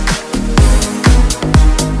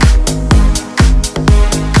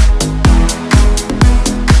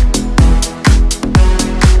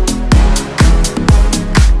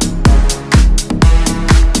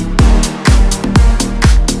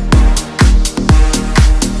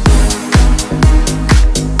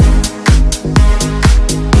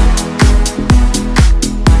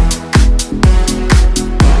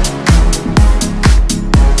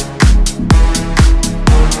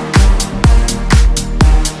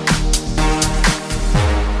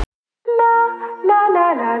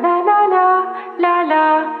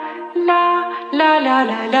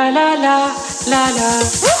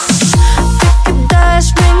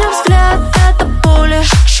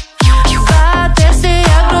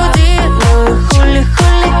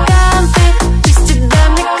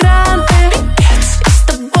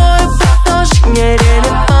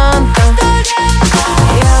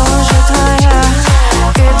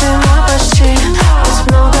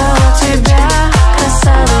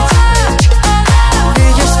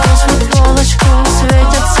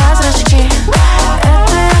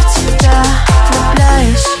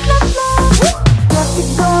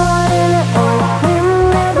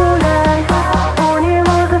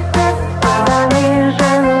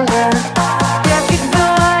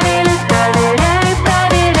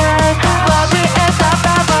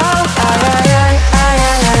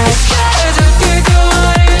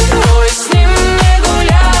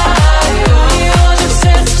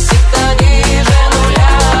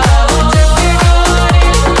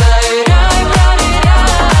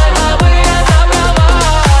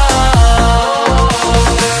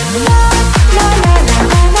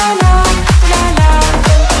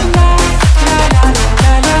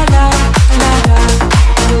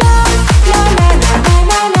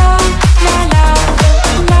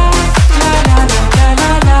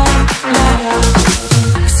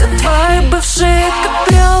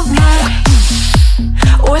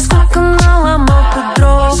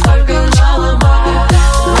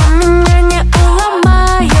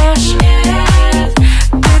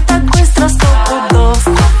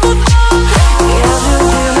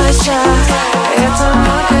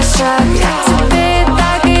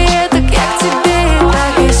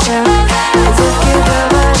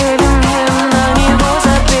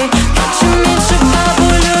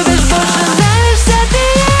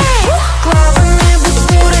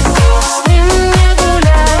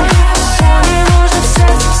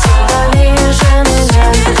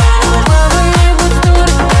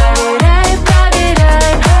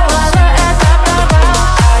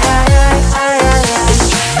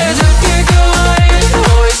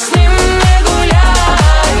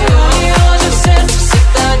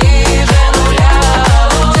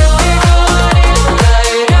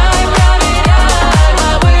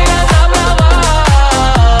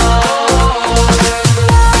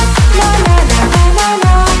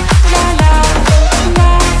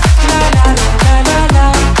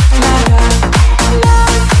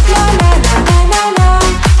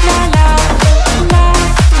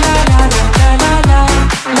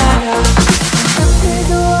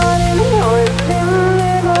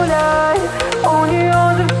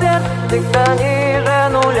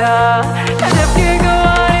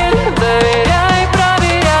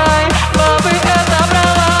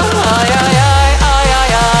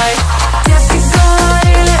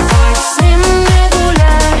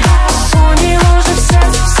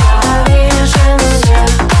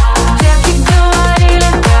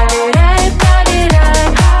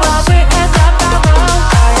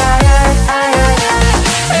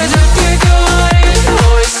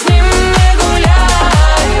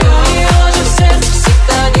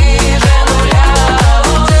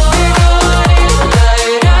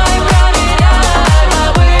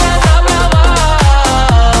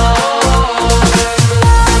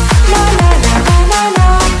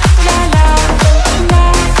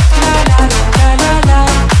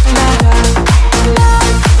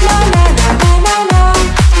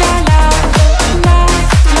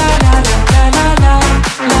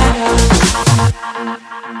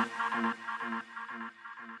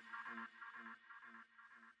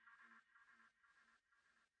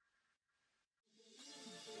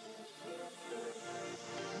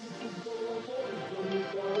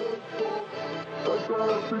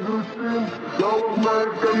 Головная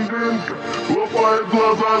кандинка, лопает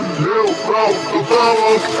глаза, слева, вправо,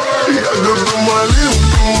 потолок. Я держу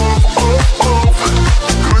малинку, оп-оп,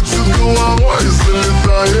 крутит головой,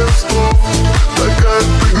 залетает в топ. Такая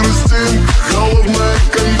ты грустинка, холодная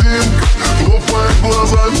кандинка, лопает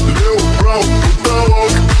глаза, слева, вправо,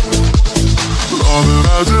 потолок. Номер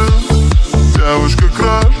один, девушка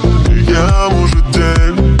краш, я уже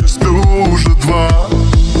день, не сплю уже два.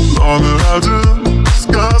 Номер один,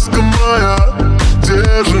 сказка моя,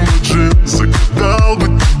 где же мой джин, загадал бы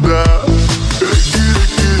тебя. Реки,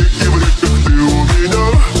 реки, реки в реках, ты у меня,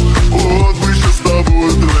 вот бы сейчас с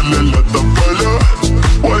тобой тра-ля-ля до поля.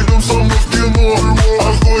 Пойдем со мной в кино, а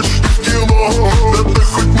хочешь не в кино, да ты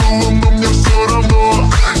хоть на луну, мне все равно.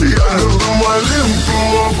 Я держу малинку,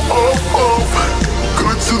 оп-оп-оп,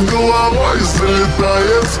 крутит головой,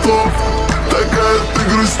 залетает в топ. Такая ты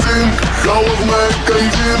грустинка, холодная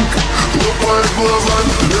кандинка, лопает глаза,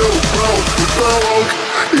 лево, вправо, потолок.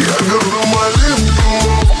 Я держу малинку,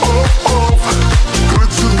 оп-оп,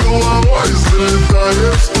 крутит головой,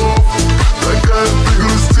 залетает в топ. Такая ты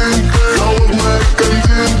грустинка, холодная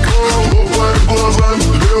кандинка, лопает глаза,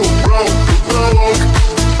 лево, вправо, потолок.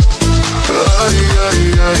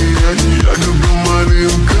 Ай-яй-яй-яй, я люблю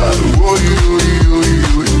малинка,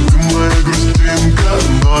 ой-ой-ой-ой, ты моя грустинка,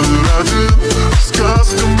 номер один,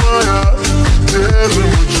 сказка моя, где же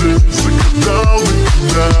мой джин, загадал бы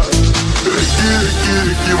тебя. Реки, реки,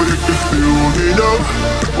 реки в реках, ты у меня,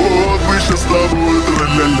 вот бы сейчас с тобой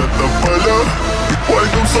тра-ля-ля до поля.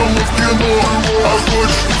 Пойдем со мной в кино, а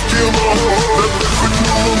хочешь не в кино, да ты хоть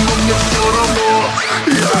на луну, мне все равно.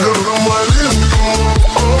 Я держу малинку,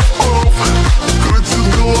 оп-оп, крутит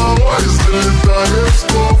головой, залетает в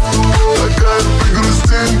топ. Такая ты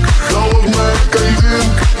грустинка, холодная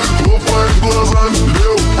кандинка, лопает глаза,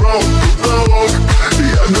 лево, вправо, потолок.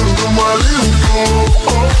 Я держу малинку,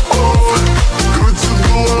 оп-оп, крутит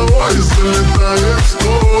головой, залетает в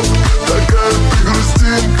топ. Такая ты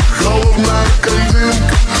грустинка, холодная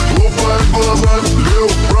кандинка, лопает глаза, лево,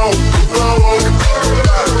 вправо, потолок.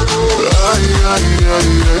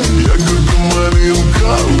 Ай-яй-яй-яй, я люблю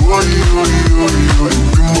малинка, ой-ой-ой-ой,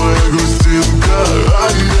 ты моя грустинка.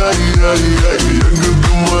 Ай-яй-яй-яй, я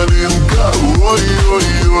люблю малинка,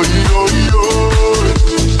 ой-ой-ой-ой-ой.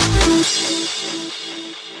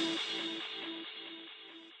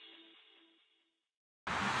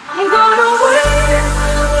 I'm gonna wait,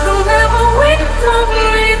 don't ever wait for me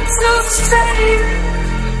to stay.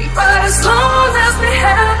 But as long as we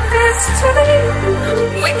have this day,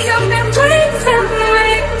 we can be brave and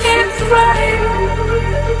make it right.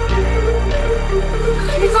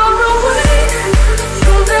 I'm gonna wait,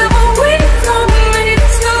 don't ever wait for me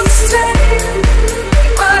to stay.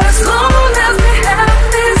 But as long as we have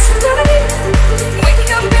this day, we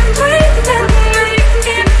can be brave and make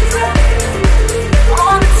it right.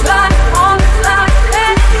 On the fly,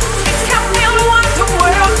 hey, it can be a wonder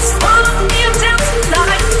world. Follow me and dance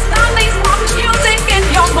tonight. Something's wrong with music in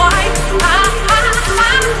your mind.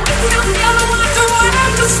 It can be a wonder world.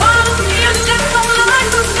 Just follow me and dance tonight.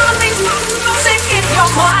 Something's wrong with music in your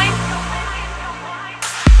mind.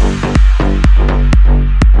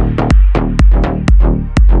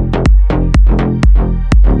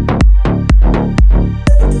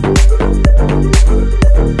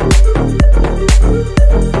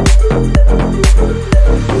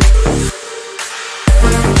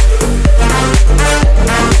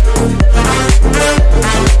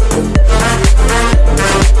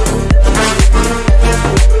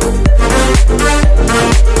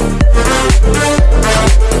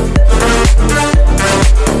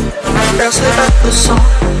 Если это сон,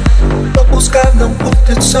 то пускай в нем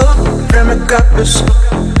путается время как песок.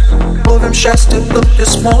 Ловим счастье до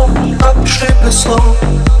письмо, опиши без слов,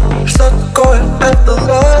 что такое это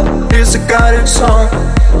love. И загорит сон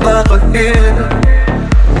на двоих.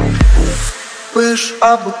 Выше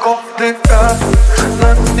облаков дыха,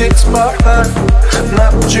 на птиц порхай.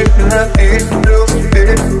 Научи меня их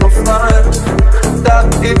любить оффлайн. Так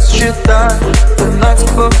и считай, ты нас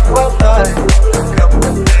похватай.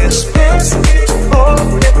 This physical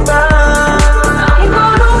time. I'm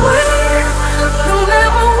gonna wait, you'll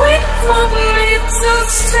never wait for me to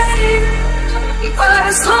stay. But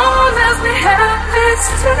as long as we have this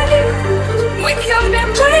day, we can be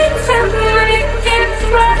brave and make it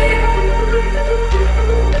right.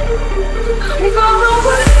 I'm gonna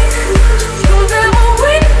wait, you'll never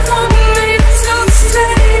wait for me to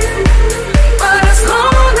stay. But as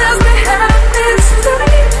long as we have this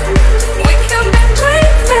day, we can be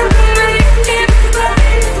brave and make it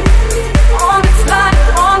right. On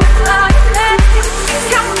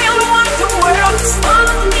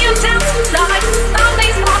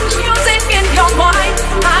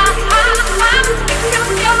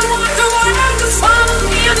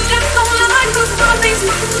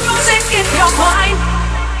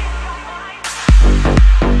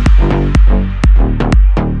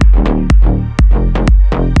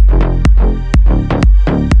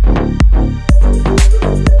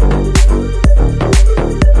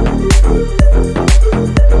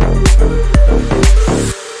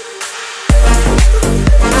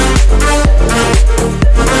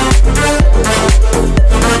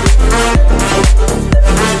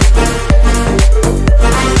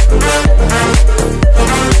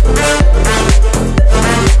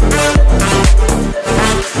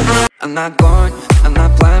Она огонь, она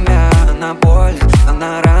пламя, она боль,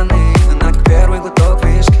 она раны, она как первый глоток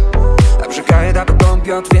виски. Обжигает, а потом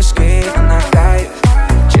пьет виски. Она кайф,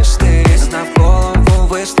 чистый, она в голову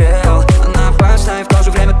выстрел. Она опасна и в то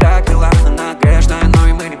же время так мила. Она грешная, но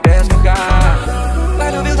и мы не без греха.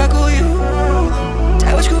 Полюбил такую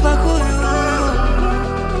девочку плохую.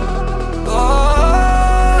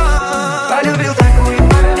 Полюбил такую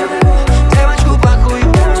девочку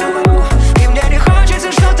плохую. И мне не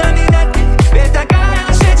хочется что-то менять, ведь такая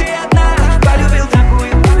на свете одна. Полюбил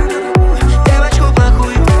такую девочку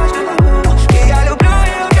плохую. И я люблю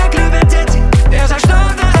ее, как любят дети. Не за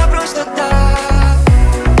что-то, а просто так.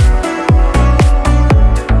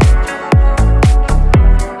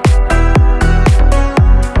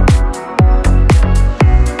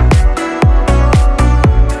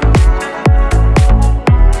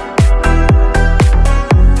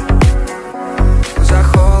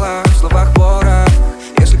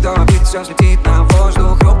 Все слетит на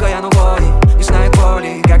воздух, хрупкая, но воли не знает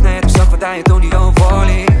воли, как на это все хватает у нее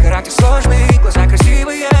воли. Характер сложный, глаза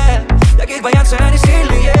красивые, таких боятся они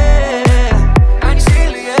сильные, они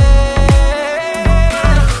сильные.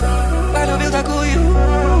 Полюбил такую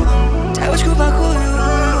девочку плохую.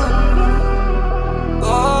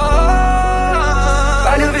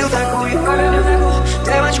 Полюбил такую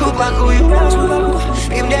девочку плохую.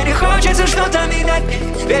 И мне не хочется что-то менять,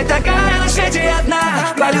 ведь такая на свете одна.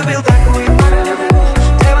 Полюбил такую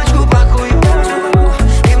девочку плохую.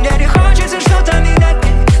 И мне не хочется что-то менять,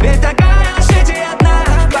 ведь такая на свете одна.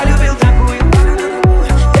 Полюбил такую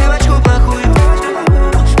девочку плохую.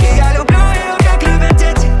 И я люблю ее, как любят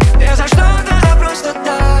дети. Не за что-то, а просто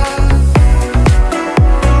так.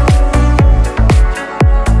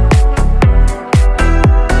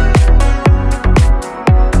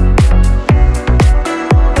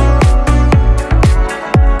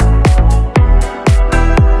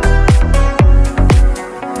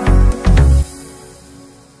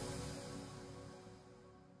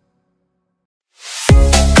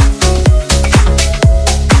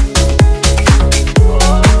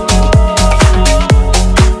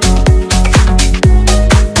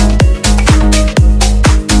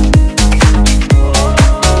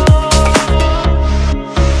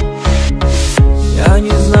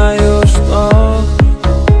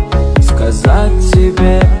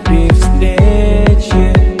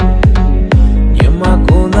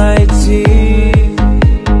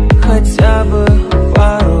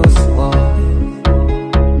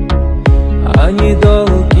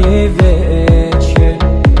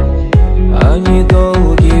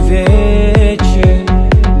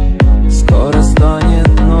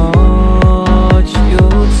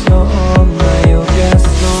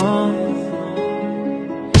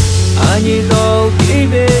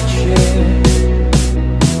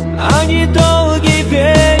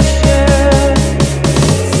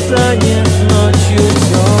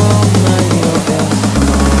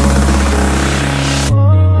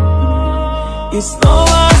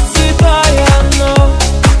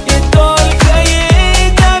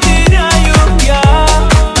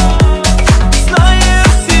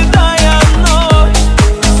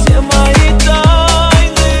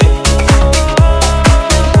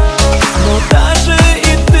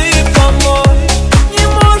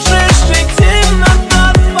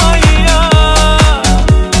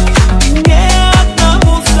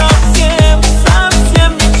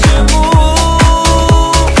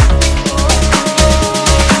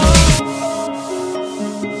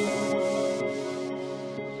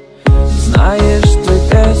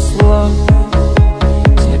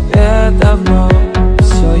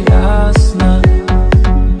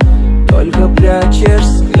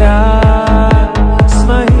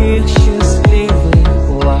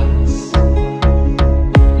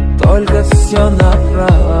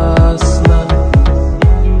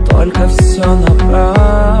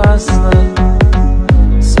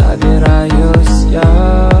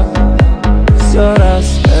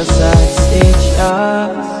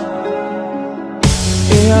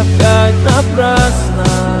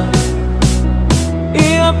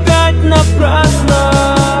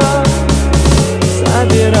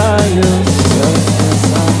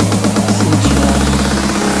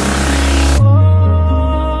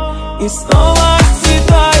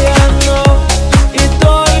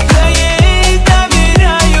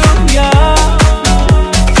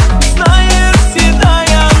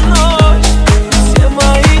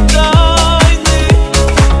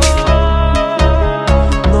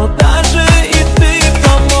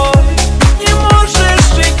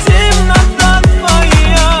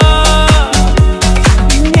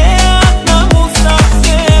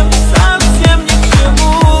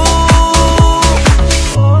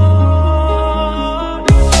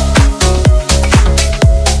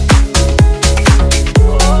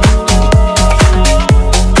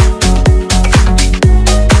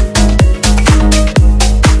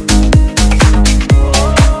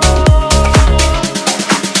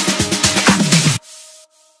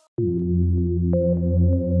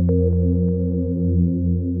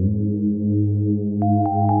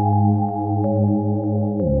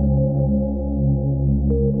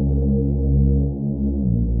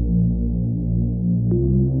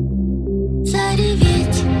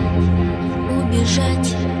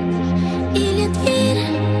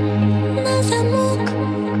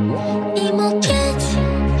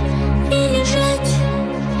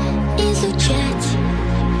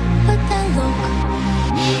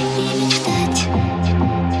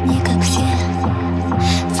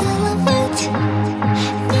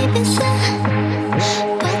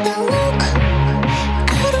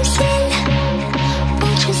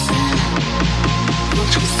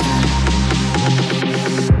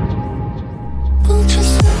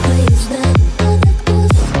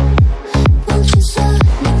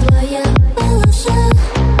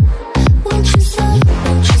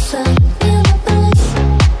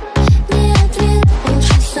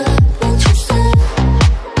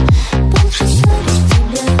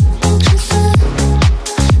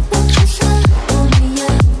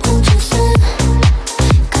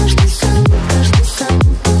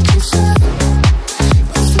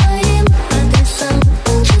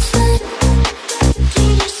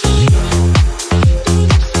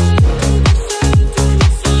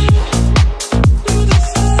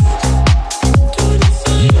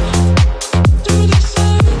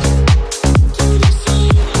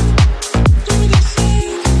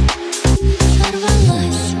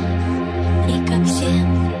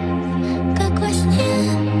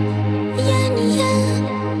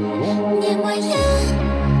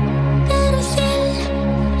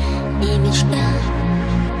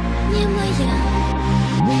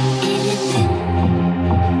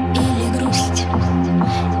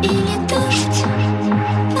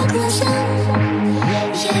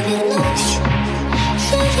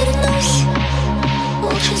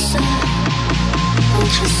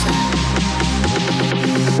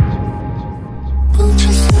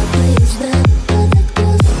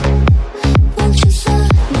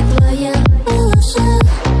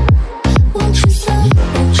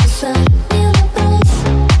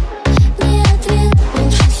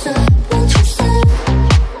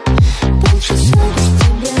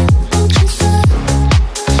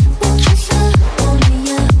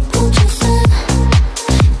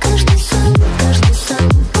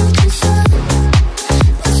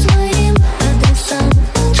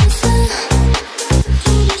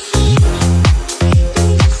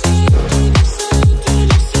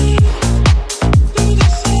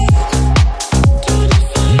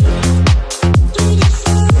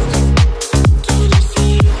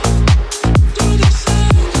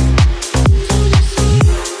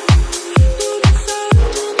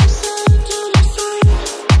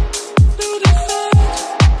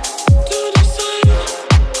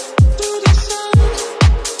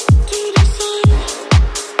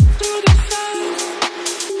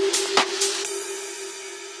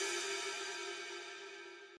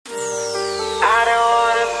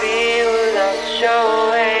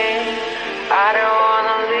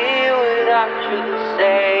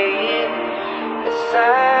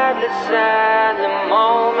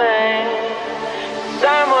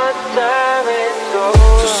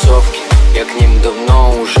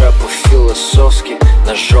 философски,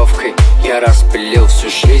 ножовкой я распилил всю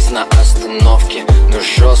жизнь на остановке. Но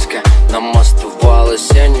жестко нам оставалось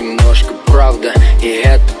немножко, правда. И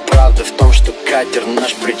это правда в том, что катер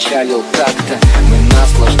наш причалил как-то. Мы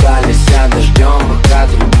наслаждались дождем, пока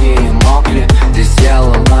другие мокли. Ты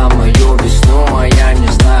сделала мою весну, а я не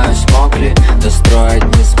знаю, смог ли достроить,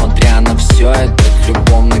 несмотря на все, этот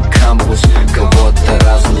любовный кампус. Кого-то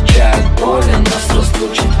разлучает боли, нас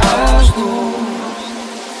разлучит август.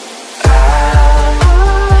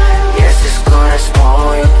 Если скорость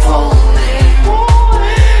моют волны,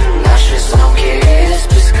 наши замки из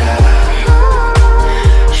песка,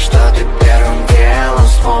 что ты первым делом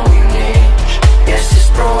вспомнишь, если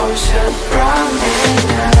спросят про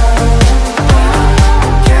меня.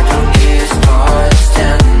 Где другие строят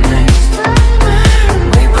стены,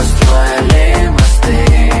 мы построили мосты.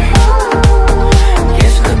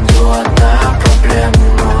 Есть в году одна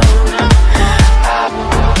проблема,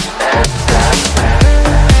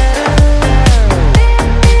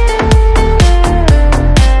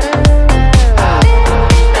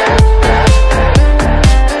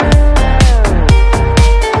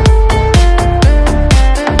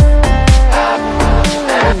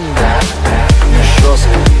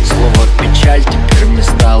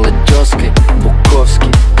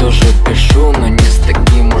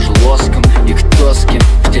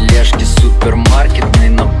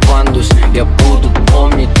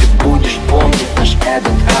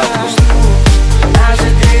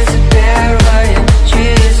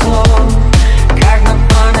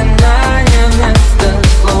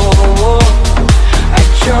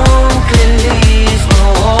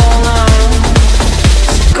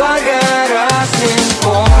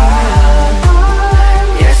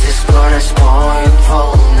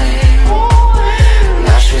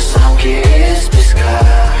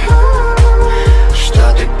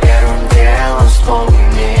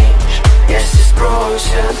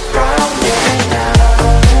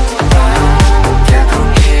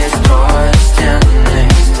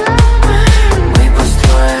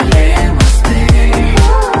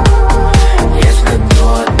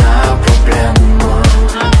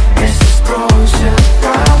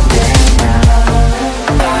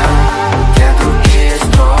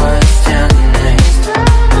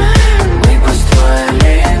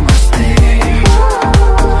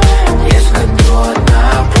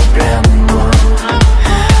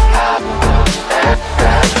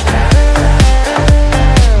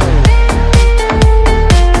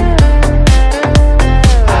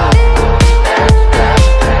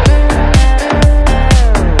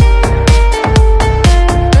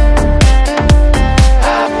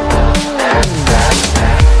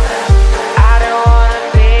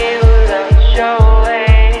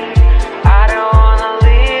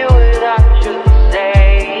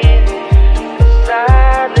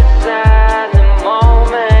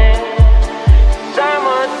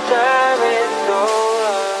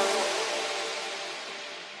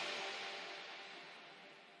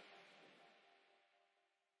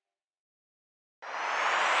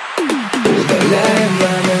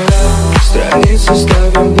 страницы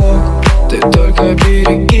ставим блок. Ты только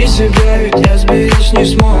береги себя, ведь я сберечь не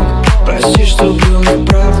смог. Прости, что был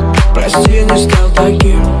неправ, прости, не стал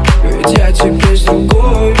таким. Ведь я теперь с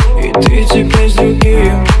другой, и ты теперь с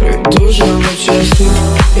другим. Ведь уже мы счастлив,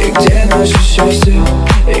 и где наше счастье?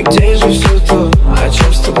 И где же все то, о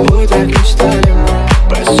чем с тобой так мечтали мы?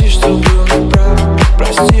 Прости, что был неправ,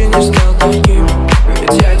 прости, не стал таким.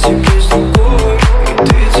 Ведь я теперь с другой, и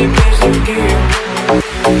ты теперь с другим.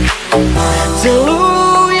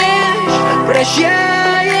 Целуешь,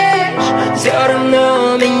 прощаешь, все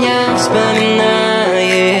равно меня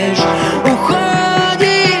вспоминаешь.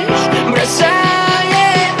 Уходишь,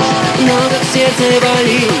 бросаешь, но как сердце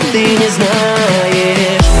болит, ты не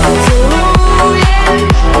знаешь.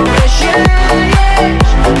 Целуешь,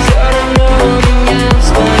 прощаешь, все равно меня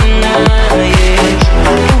вспоминаешь.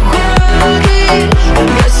 Уходишь,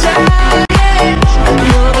 бросаешь,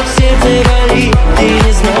 но как сердце болит, ты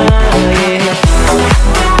не знаешь.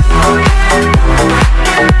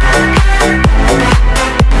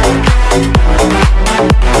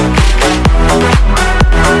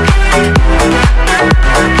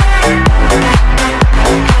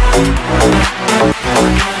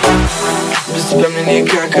 Без тебя мне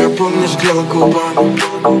никак, а помнишь, грела губами.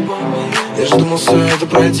 Я же думал, все это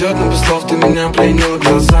пройдет, но без слов ты меня пленила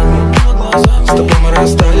глазами. С тобой мы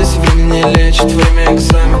расстались, время не лечит, время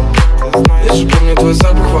экзамен. Я же помню твой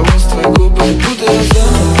запах волос, твои губы, и буду я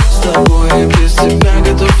занят с тобой, и без тебя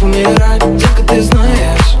готов умирать. Только ты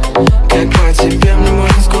знаешь, как по тебе мне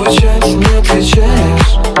можно скучать. Не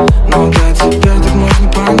отвечаешь, но до тебя так можно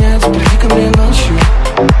понять. Приди ко мне ночью,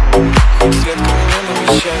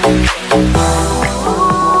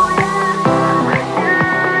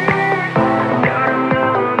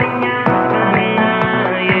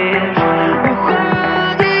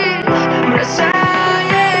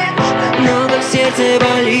 сердце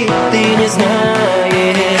болит.